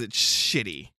 because it's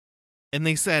shitty. And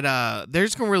they said they're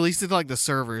just gonna release it to like the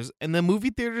servers, and the movie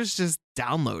theaters just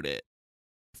download it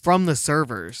from the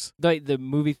servers. The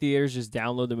movie theaters just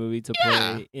download the movie to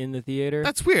Yeah. play in the theater.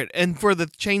 That's weird. And for the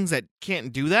chains that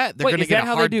can't do that, they're Wait, gonna is get that a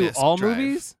how they hard do disk all drive.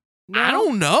 movies? I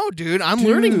don't know, dude. I'm Dude,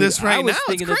 learning this right I was now.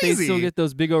 thinking It's that crazy. they still get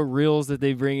those big old reels that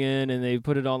they bring in and they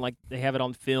put it on like they have it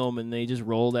on film and they just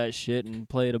roll that shit and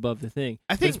play it above the thing.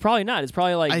 I But it's think probably not. It's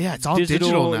probably like yeah, it's all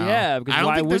digital now. Yeah, because I don't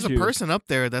why think would there's you? a person up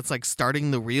there that's like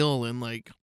starting the reel and like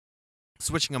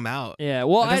switching them out. Yeah,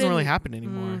 well, That doesn't really didn't- happen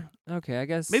anymore. Okay, I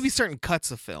guess Maybe certain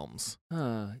cuts of films.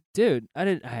 dude,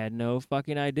 I had no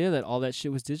fucking idea that all that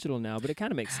shit was digital now, but it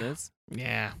kind of makes sense.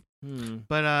 Yeah. Hmm.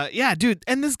 But yeah, dude,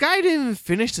 and this guy didn't even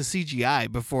finish the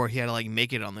CGI before he had to like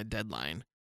make it on the deadline.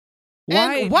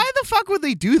 And why the fuck would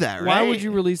they do that, right? Why would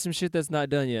you release some shit that's not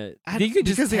done yet? You could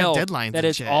just because they have tell deadlines that and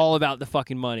it's shit. all about the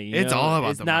fucking money. you It's know? all about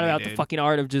It's the not money, about the dude. fucking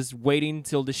art of just waiting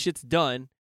till the shit's done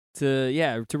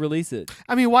to release it.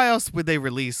 I mean, why else would they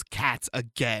release Cats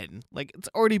again? Like it's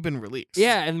already been released.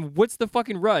 Yeah, and what's the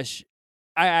fucking rush?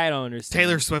 I don't understand.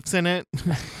 Taylor Swift's in it.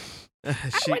 I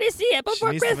want to see it she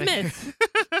before needs to make- Christmas.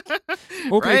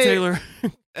 Okay, Right? Taylor.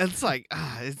 It's like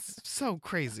it's so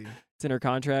crazy. It's in her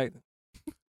contract.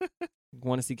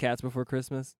 Want to see Cats before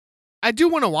Christmas? I do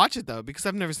want to watch it though because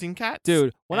I've never seen Cats.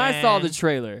 Dude, when I saw the And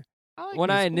trailer, like when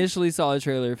I musicals. initially saw the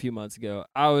trailer a few months ago,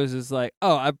 I was just like,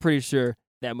 oh, I'm pretty sure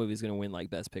that movie's going to win like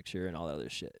Best Picture and all that other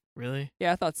shit. Really?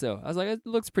 Yeah, I thought so. I was like, it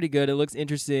looks pretty good. It looks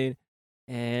interesting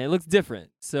and it looks different.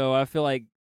 So I feel like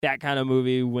that kind of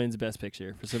movie wins Best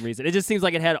Picture for some reason. It just seems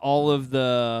like it had all of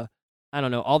the, I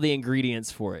don't know, all the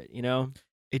ingredients for it, you know?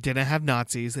 It didn't have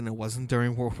Nazis and it wasn't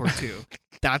during World War II.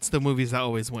 That's the movies that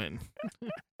always win.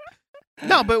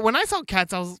 No, but when I saw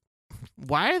Cats, I was,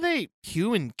 why are they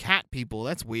human cat people?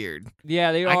 That's weird.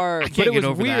 Yeah, they I are. can't But it get was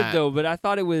over weird that. though. But I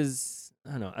thought it was.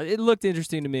 I don't know. It looked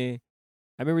interesting to me.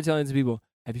 I remember telling some people,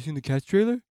 "Have you seen the Cats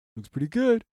trailer? Looks pretty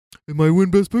good." It might win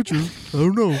Best Picture. I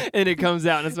don't know. And it comes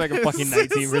out and it's like a fucking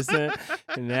 19%.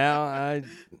 And now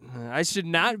I should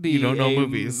not be. You don't know a,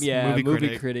 movies. Yeah,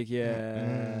 Movie critic.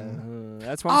 Yeah,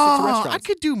 that's why I'm sick to Oh, I restaurants.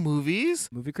 could do movies.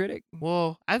 Movie critic.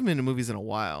 Well, I haven't been to movies in a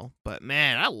while, but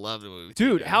man, I love the movie.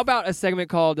 Dude, theater. how about a segment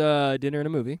called Dinner and a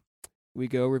Movie? We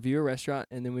go review a restaurant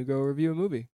and then we go review a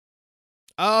movie.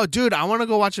 Oh, dude, I want to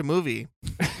go watch a movie.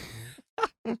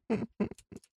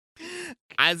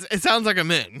 It sounds like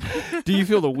I'm in. Do you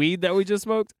feel the weed that we just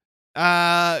smoked?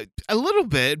 A little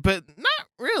bit, but not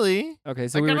really. Okay,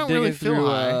 so Like, we I were don't digging really feel through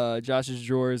high. Josh's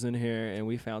drawers in here, and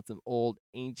we found some old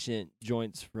ancient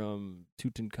joints from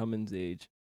Tutankhamun's age.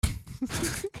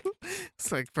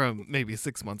 It's like from maybe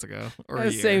 6 months ago or a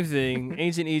The year. same thing.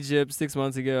 Ancient Egypt 6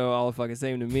 months ago, all the fucking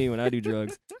same to me when I do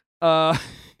drugs. But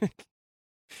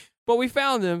we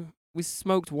found them. We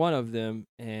smoked one of them,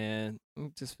 and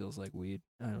it just feels like weed.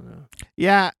 I don't know.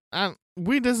 Yeah,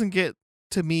 weed doesn't get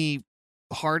to me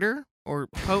harder or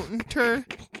potenter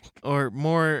or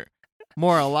more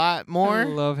a lot I more.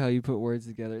 love how you put words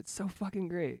together. It's so fucking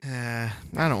great. I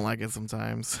don't like it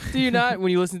sometimes. Do you not?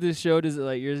 When you listen to the show, does it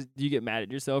like do you get mad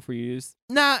at yourself or you just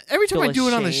Nah, every time Feel I do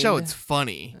it on the show, ashamed? it's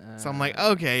funny. So I'm like,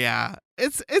 Ah. okay, yeah,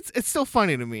 it's still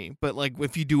funny to me. But like,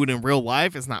 if you do it in real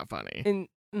life, it's not funny. and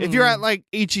If you're at like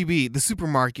HEB, the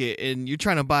supermarket, and you're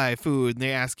trying to buy food, and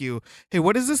they ask you, "Hey,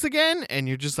 what is this again?" and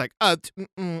you're just like,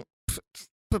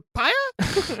 papaya?"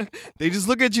 They just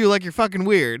look at you like you're fucking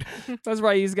weird. that's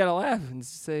why you just gotta laugh and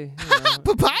say you know,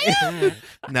 Papaya?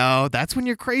 No, that's when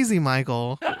you're crazy,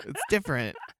 Michael. It's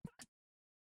different.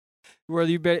 Well,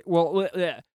 you bet. Well,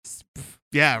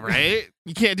 Yeah, right?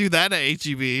 You can't do that at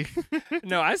HEB.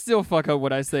 No, I still fuck up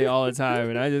what I say all the time,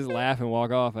 and I just laugh and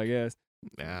walk off, I guess.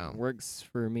 Yeah. Works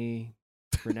for me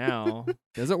for now.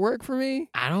 Does it work for me?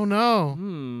 I don't know.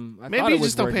 I Maybe thought it you was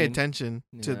just don't pay working. attention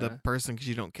to the Yeah. person because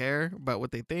you don't care about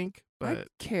what they think. I But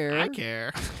care. I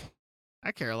care.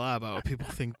 I care a lot about what people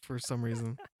think for some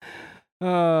reason.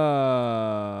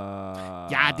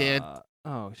 I did.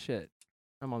 Oh, shit.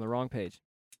 I'm on the wrong page.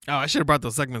 Oh, I should have brought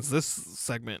those segments this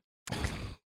segment.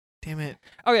 Damn it.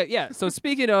 Okay, yeah. So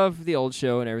speaking of the old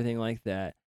show and everything like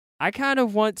that, I kind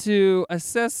of want to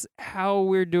assess how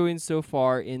we're doing so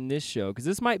far in this show, because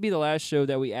this might be the last show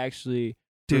that we actually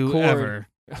Do record. ever.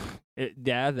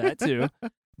 Yeah, that too.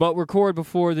 But record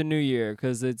before the new year,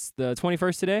 because it's the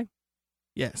 21st today.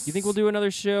 Yes. You think we'll do another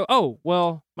show? Oh,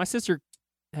 well, my sister,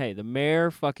 hey, the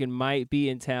mayor fucking might be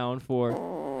in town for.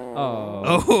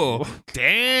 Oh,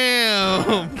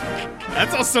 damn.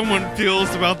 That's how someone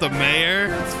feels about the mayor.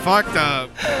 It's fucked up.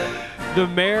 The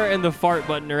mayor and the fart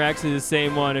button are actually the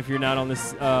same one if you're not on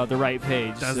this the right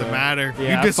page. Doesn't so. matter.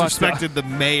 Yeah, You I fucked up. disrespected the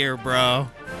mayor, bro.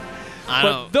 I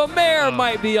But don't. the mayor Oh.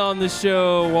 might be on the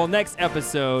show, well, next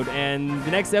episode. And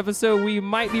the next episode, we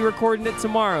might be recording it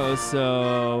tomorrow.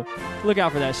 So look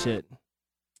out for that shit.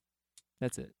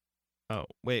 That's it. Oh,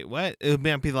 wait, what? It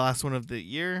might be the last one of the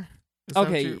year? Is that what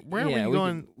Okay. where yeah, are we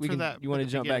going we for can, that? You want at to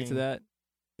the jump back to beginning? that?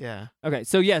 Yeah. Okay.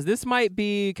 So, yes, this might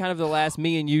be kind of the last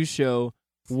me and you show.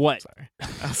 What? Sorry.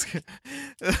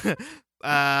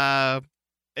 I was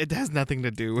it has nothing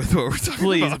to do with what we're talking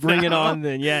Please about. bring it now. on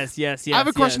then. Yes. I have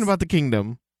a question about the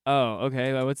kingdom. Oh,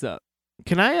 okay. Well, what's up?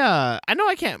 Can I know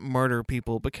I can't murder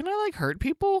people, but can I like hurt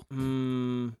people?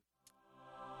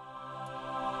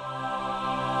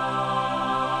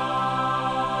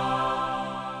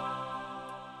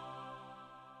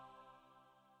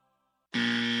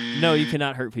 No, you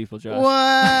cannot hurt people, Josh.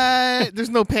 What? There's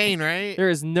no pain, right? There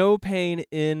is no pain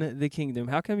in the kingdom.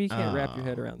 How come you can't wrap your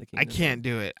head Oh, around the I kingdom? can't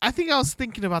do it. I think I was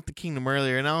thinking about the kingdom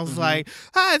earlier, and I was Mhm. like,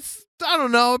 I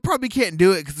don't know. I probably can't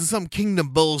do it because it's some kingdom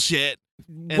bullshit.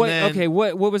 What? then- Okay.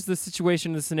 What was the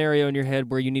situation, the scenario in your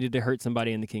head where you needed to hurt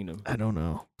somebody in the kingdom? I don't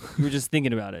know. You were just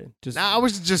thinking about it. Just I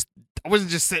wasn't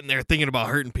just sitting there thinking about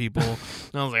hurting people.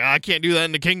 And I was like, I can't do that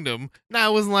in the kingdom. No,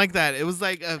 it wasn't like that. It was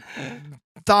like a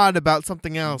thought about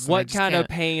something else. and I what just kind of can't-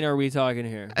 pain are we talking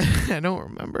here? I don't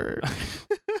remember.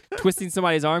 Twisting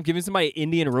somebody's arm, giving somebody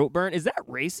Indian rope burn? Is that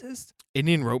racist?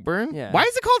 Indian rope burn? Yeah. Why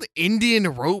is it called Indian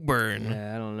rope burn?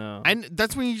 Yeah, I don't know. And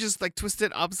that's when you just like twist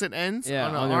it opposite ends yeah,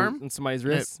 on an arm. on somebody's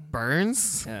and it wrist.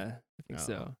 burns. Yeah, I think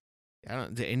Oh. so.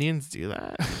 Do Indians do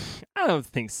that? I don't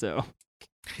think so.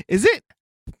 Is it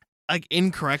like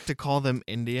incorrect to call them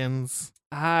Indians?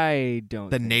 I don't.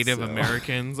 The think Native so.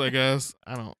 Americans, I guess.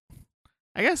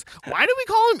 I guess. Why do we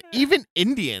call them even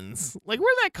Indians? Like,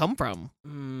 where'd that come from?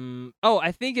 Oh,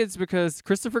 I think it's because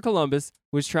Christopher Columbus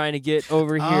was trying to get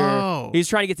over here. Oh. He was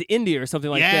trying to get to India or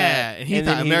something like Yeah, that. and he thought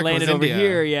then America he landed was over India.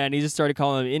 here, yeah, and he just started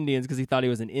calling them Indians because he thought he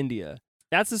was in India.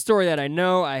 That's the story that I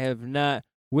know. I have not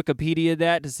Wikipedia'd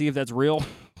that to see if that's real.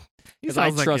 He Because I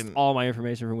sounds like trust an, all my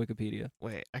information from Wikipedia.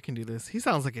 Wait, I can do this. He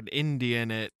sounds like an Indian.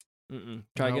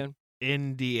 Try Nope. again.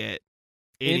 Idiot.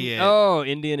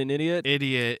 Indian and idiot.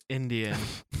 Idiot. Indian.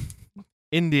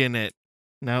 Indian it.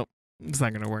 Nope. It's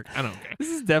not gonna work. I don't care. This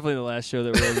is definitely the last show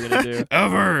that we're ever gonna do.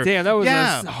 Ever. Damn, that was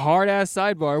Yeah. a hard ass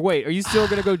sidebar. Wait, are you still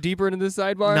gonna go deeper into this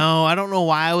sidebar? No, I don't know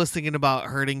why I was thinking about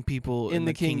hurting people in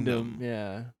the kingdom.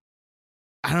 Yeah.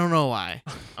 I don't know why.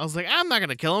 I was like, I'm not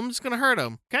gonna kill him. I'm just gonna hurt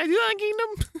him. Can I do that in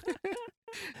kingdom?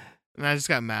 And I just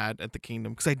got mad at the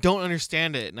kingdom because I don't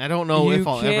understand it, and I don't know you if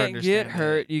I'll ever can't understand get it.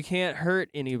 hurt. You can't hurt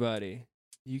anybody.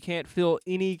 You can't feel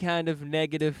any kind of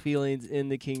negative feelings in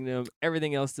the kingdom.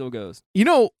 Everything else still goes. You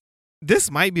know,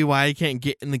 this might be why I can't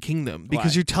get in the kingdom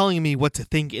because Why? you're telling me what to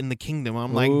think in the kingdom.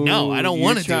 I'm like, no, I don't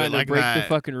want to do it like break that. the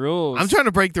fucking rules. I'm trying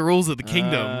to break the rules of the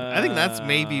kingdom. I think that's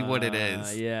maybe what it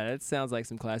is. Yeah, that sounds like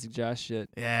some classic Josh shit.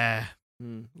 Yeah.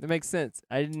 That makes sense.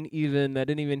 That didn't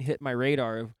even hit my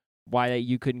radar of why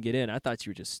you couldn't get in. I thought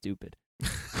you were just stupid.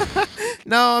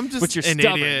 No, I'm just But you're an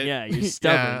stubborn. idiot. Yeah, you're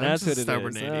stubborn. Yeah, I'm That's just what a it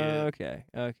stubborn is.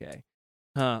 idiot.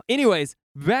 Okay. Anyways,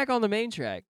 back on the main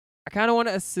track. I kind of want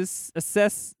to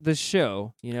assess the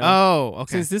show, you know? Oh,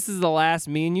 okay. Since this is the last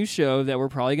me and you show that we're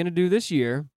probably going to do this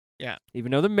year. Yeah.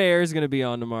 Even though the mayor is going to be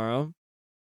on tomorrow.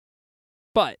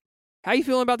 But how you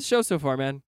feeling about the show so far,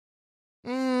 man?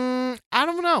 I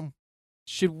don't know.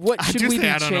 What I should do we say be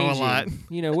I don't know a changing? lot.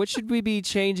 You know, what should we be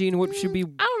changing? What should we I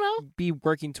don't know. be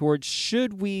working towards?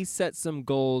 Should we set some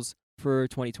goals for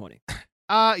 2020?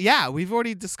 Yeah, we've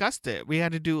already discussed it. We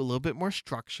had to do a little bit more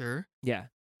structure. Yeah.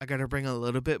 I got to bring a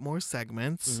little bit more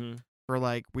segments Mhm. for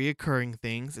like reoccurring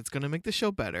things. It's gonna make the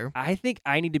show better. I think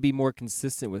I need to be more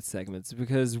consistent with segments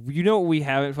because you know what we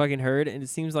haven't fucking heard, and it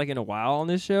seems like in a while on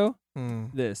this show.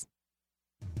 This.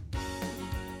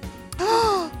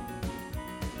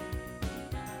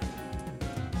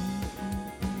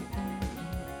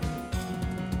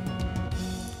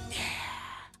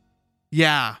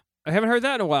 Yeah. I haven't heard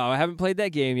that in a while. I haven't played that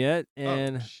game yet.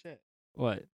 And Oh, shit.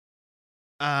 what?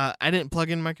 I didn't plug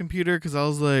in my computer because I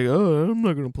was like, oh, I'm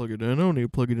not gonna plug it in. I don't need to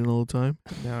plug it in all the time.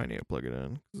 Now I need to plug it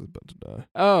in because it's about to die.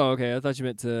 Oh, okay. I thought you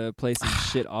meant to play some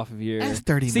shit off of your. That's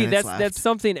 30 See, minutes that's left.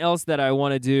 something else that I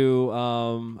want to do.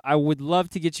 I would love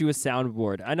to get you a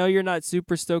soundboard. I know you're not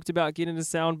super stoked about getting a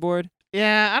soundboard.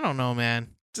 Yeah, I don't know,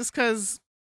 man. Just because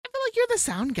I feel like you're the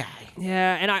sound guy.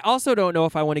 Yeah, and I also don't know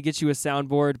if I want to get you a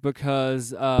soundboard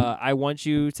because I want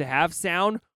you to have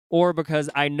sound, or because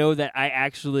I know that I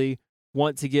actually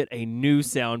want to get a new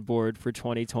soundboard for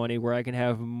 2020 where I can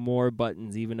have more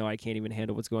buttons, even though I can't even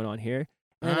handle what's going on here.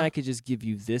 And then Uh-huh. I could just give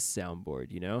you this soundboard,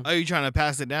 you know? Are you trying to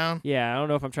pass it down? Yeah, I don't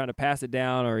know if I'm trying to pass it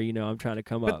down or, I'm trying to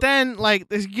come But up. then, like,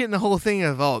 there's getting the whole thing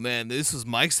of, oh man, this is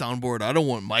Mike's soundboard. I don't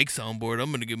want Mike's soundboard.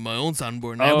 I'm gonna get my own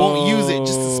soundboard, and I won't use it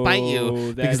just to spite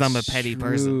you because I'm a that's petty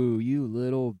person. true, you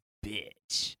little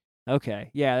bitch. Okay,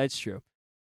 yeah, that's true.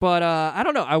 But I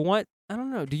don't know. I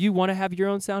don't know. Do you want to have your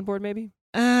own soundboard maybe?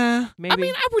 I Maybe.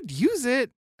 mean, I would use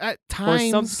it at Or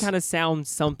times. some kind of sound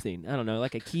something. I don't know,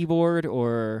 like a keyboard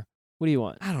or what do you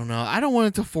want? I don't know. I don't want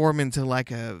it to form into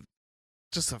like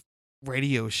just a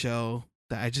radio show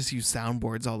that I just use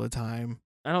soundboards all the time.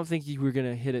 I don't think you were going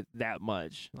to hit it that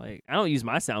much. Like, I don't use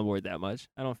my soundboard that much.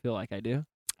 I don't feel like I do.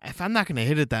 If I'm not gonna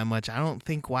hit it that much, I don't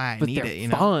think why I But need they're it. You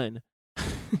know? fun.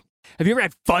 Have you ever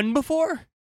had fun before?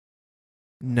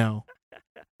 No.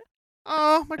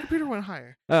 Oh, my computer went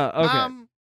higher. Oh, okay.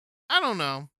 I don't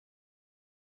know.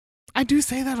 I do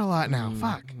say that a lot now.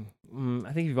 Fuck.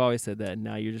 I think you've always said that. And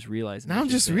now you're just realizing. Now that I'm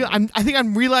you're just saying real. it. I think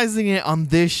I'm realizing it on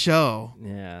this show.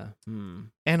 Yeah.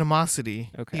 Animosity.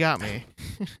 Okay. You got me.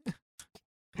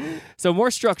 So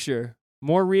more structure,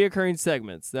 more reoccurring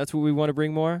segments. That's what we want to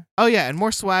bring more. Oh yeah, and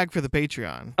more swag for the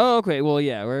Patreon. Oh, okay. Well,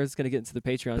 yeah, we're just gonna get into the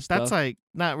Patreon But stuff. that's like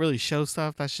not really show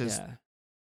stuff. That's just yeah.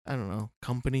 I don't know,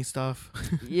 company stuff.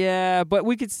 Yeah, but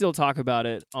we could still talk about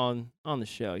it on the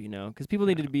show, because people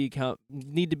need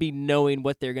to be knowing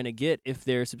what they're gonna get if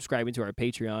they're subscribing to our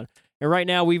Patreon. And right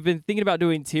now, we've been thinking about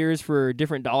doing tiers for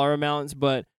different dollar amounts,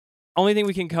 but only thing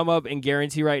we can come up and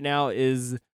guarantee right now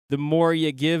is the more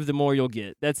you give, the more you'll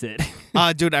get. That's it.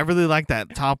 Dude, I really like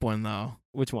that top one though.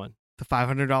 Which one? The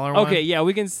 $500 one. Okay, yeah,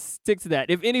 we can stick to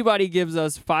that. If anybody gives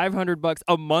us $500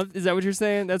 a month, is that what you're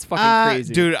saying? That's fucking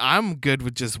crazy, Dude, I'm good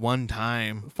with just one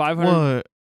time. 500 What?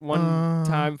 one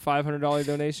time $500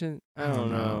 donation. I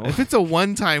don't know. If it's a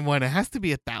one-time one, it has to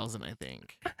be 1,000, I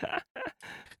think.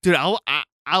 Dude,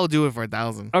 I'll do it for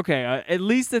 1,000. Okay, at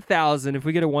least 1,000. If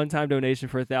we get a one-time donation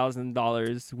for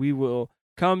 $1,000, we will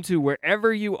come to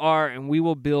wherever you are, and we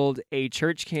will build a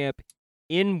church camp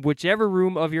in whichever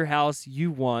room of your house you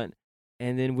want,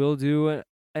 and then we'll do a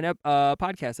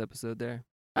podcast episode there.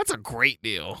 That's a great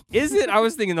deal. Is it? I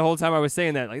was thinking the whole time I was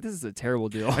saying that, like, this is a terrible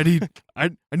deal. I need to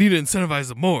incentivize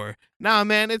them more. Nah,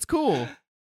 man, it's cool.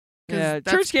 'Cause Yeah,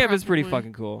 that's church camp is pretty probably-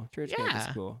 fucking cool. Church camp is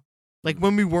Yeah. cool. Like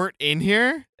when we weren't in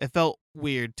here, it felt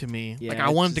weird to me. Yeah, Like I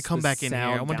wanted to just come the back in here.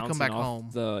 I sound wanted to come back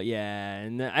bouncing off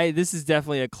home. And this is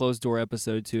definitely a closed door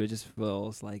episode too. It just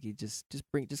feels like you just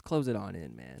close it on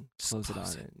in, man. Just Close it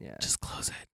close on it. in. Yeah. Just close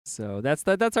it. So that's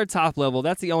our top level.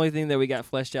 That's the only thing that we got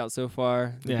fleshed out so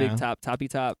far. The Yeah. big toppy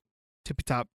top, Tippy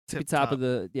top. tippy top of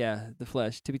the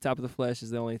flesh. Tippy top of the flesh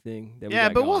is the only thing that we Yeah,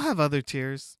 got but we'll going. have other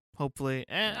tiers, hopefully.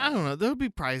 And I don't know. There'll be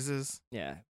prizes.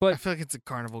 Yeah. I But feel like it's a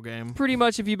carnival game. pretty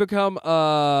much if you become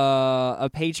a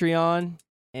Patreon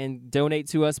and donate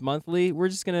to us monthly, we're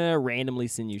just gonna randomly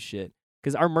send you shit.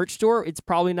 Because our merch store, it's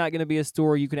probably not gonna be a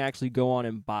store you can actually go on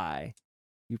and buy.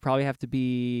 You probably have to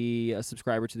be a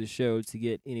subscriber to the show to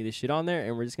get any of the shit on there,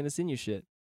 and we're just gonna send you shit.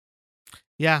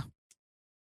 Yeah.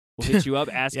 We'll hit you up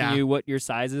asking Yeah. you what your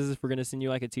size is if we're gonna send you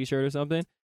like a t-shirt or something,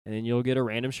 and then you'll get a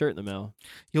random shirt in the mail.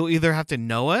 You'll either have to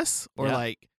know us or Yeah.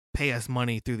 like pay us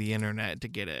money through the internet to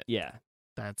get it. Yeah.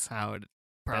 That's how it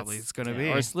probably That's- is going to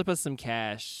yeah, be. Or slip us some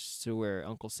cash to where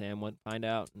Uncle Sam won't find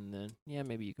out, and then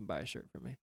maybe you can buy a shirt for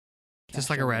me. Just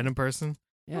Cash like a only. random person.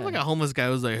 Yeah. Like a homeless guy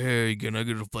was like, "Hey, can I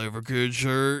get a Flavor Kid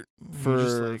shirt?" You're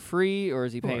just For like, free, or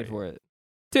is he paying boy. for it?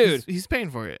 Dude, he's paying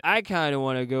for it. I kind of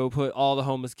want to go put all the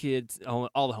homeless people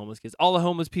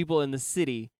in the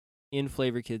city in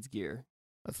Flavor Kids gear.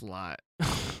 That's a lot.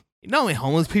 You know how many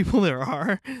homeless people there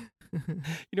are? You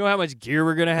know how much gear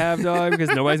we're gonna have, dog? Because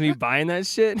nobody's gonna be buying that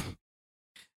shit.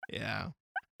 Yeah.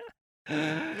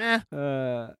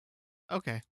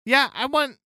 Okay. Yeah, I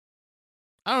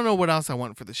don't know what else I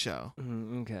want for the show.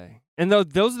 Okay. And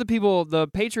those are the people, the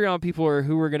Patreon people are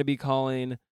who we're going to be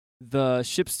calling the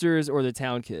shipsters or the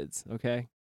town kids, okay?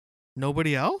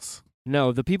 Nobody else?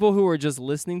 No, the people who are just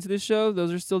listening to the show,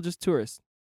 those are still just tourists.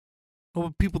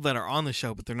 Well, people that are on the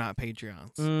show, but they're not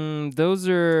Patreons.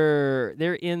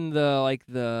 They're in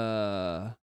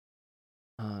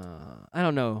I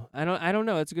don't know. I don't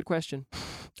know. It's a good question.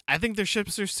 I think they're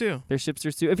shipsters too. They're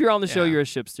shipsters too. If you're on the show, Yeah. you're a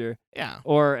shipster Yeah.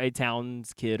 or a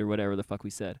town's kid or whatever the fuck we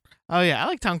said. Oh yeah, I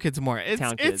like town kids more. It's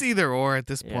Town kids. it's either or at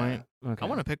this Yeah. point. Okay. I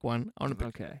want to pick one. I want to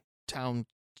pick Okay. town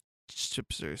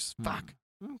shipsters. Fuck.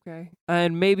 Okay.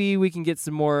 And maybe we can get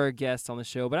some more guests on the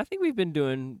show, but I think we've been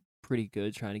doing pretty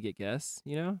good trying to get guests,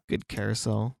 you know? Good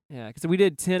carousel. Yeah, because we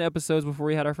did 10 episodes before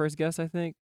we had our first guest, I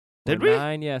think. Or Did we?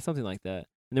 9, yeah, something like that.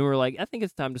 And then we were like, I think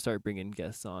it's time to start bringing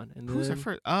guests on. And Who's our then-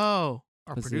 first? Oh,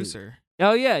 our Let's see. producer.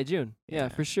 Oh yeah, June. Yeah, Yeah.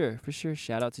 for sure.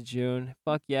 Shout out to June.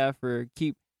 Fuck yeah,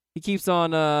 he keeps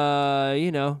on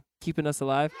keeping us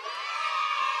alive.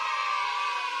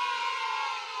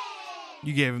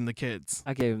 You gave him the kids.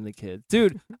 I gave him the kids.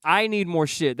 Dude, I need more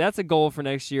shit. That's a goal for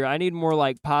next year. I need more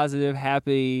like positive,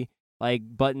 happy like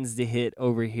buttons to hit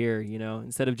over here, you know,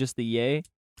 instead of just the yay.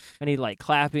 I need like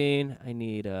clapping. I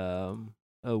need a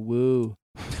woo.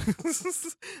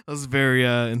 That was very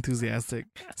enthusiastic.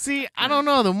 See, I don't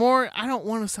know. The more I don't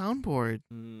want a soundboard.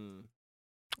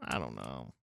 I don't know.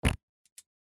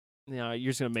 You know, you're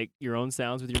just gonna make your own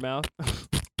sounds with your mouth.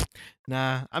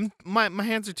 Nah, my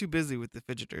hands are too busy with the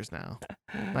fidgeters now.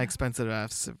 My expensive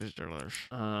ass fidgeters.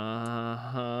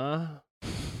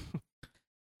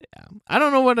 Yeah, I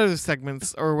don't know what other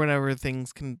segments or whatever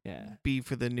things can Yeah. be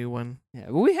for the new one. Yeah.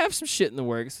 Well, we have some shit in the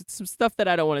works. It's some stuff that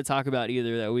I don't want to talk about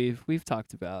either that we've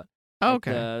talked about. Oh, Like,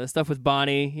 okay. the stuff with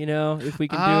Bonnie, you know, if we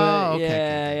can do Oh, it. okay,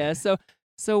 Yeah, okay. yeah.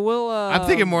 So we'll. I'm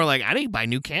thinking more like I need to buy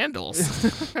new candles.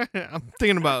 I'm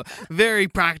thinking about very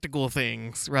practical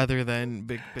things rather than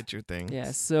big picture things.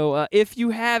 Yeah. So if you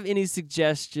have any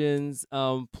suggestions,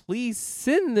 please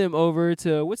send them over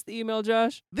to what's the email,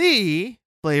 Josh? The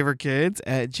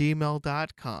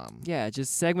flavorkids@gmail.com. Yeah,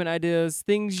 just segment ideas,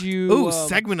 things you. Ooh,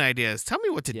 segment ideas. Tell me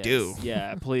what to yes, do.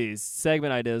 Yeah, please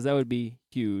segment ideas. That would be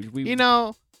huge. You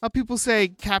know how people say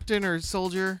captain or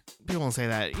soldier? People don't say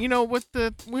that. You know what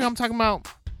I'm talking about?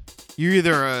 You're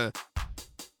either a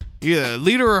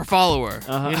leader or a follower.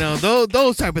 Uh-huh. You know,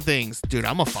 those type of things. Dude,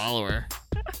 I'm a follower.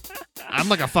 I'm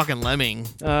like a fucking lemming.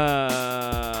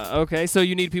 Okay, so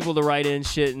you need people to write in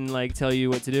shit and like tell you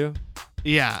what to do.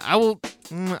 Yeah, I will.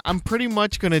 I'm pretty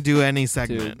much gonna do any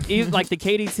segment. Dude, even like the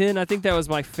KD10, I think that was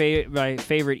my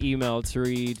favorite email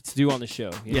to do on the show.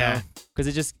 Yeah.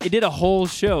 Because it did a whole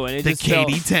show and it The just felt-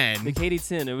 KD10. The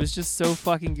KD10, it was just so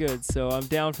fucking good. So I'm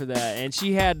down for that. And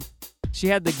she had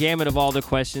the gamut of all the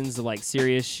questions of like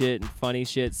serious shit and funny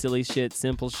shit, silly shit,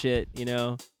 simple shit. You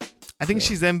know. I think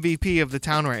she's MVP of the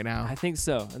town right now. I think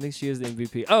so. I think she is the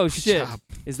MVP. Oh Good shit, job.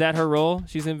 is that her role?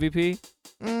 She's MVP.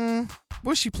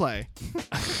 What'd she play?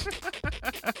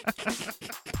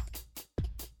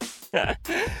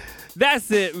 That's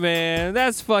it, man.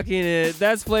 That's fucking it.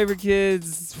 That's Flavor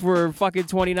Kids for fucking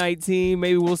 2019.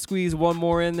 Maybe we'll squeeze one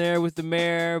more in there with the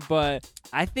mayor, but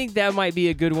I think that might be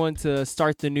a good one to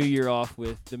start the new year off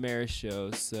with, the mayor's show.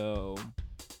 So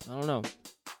I don't know.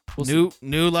 We'll see.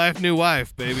 New life, new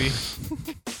wife, baby.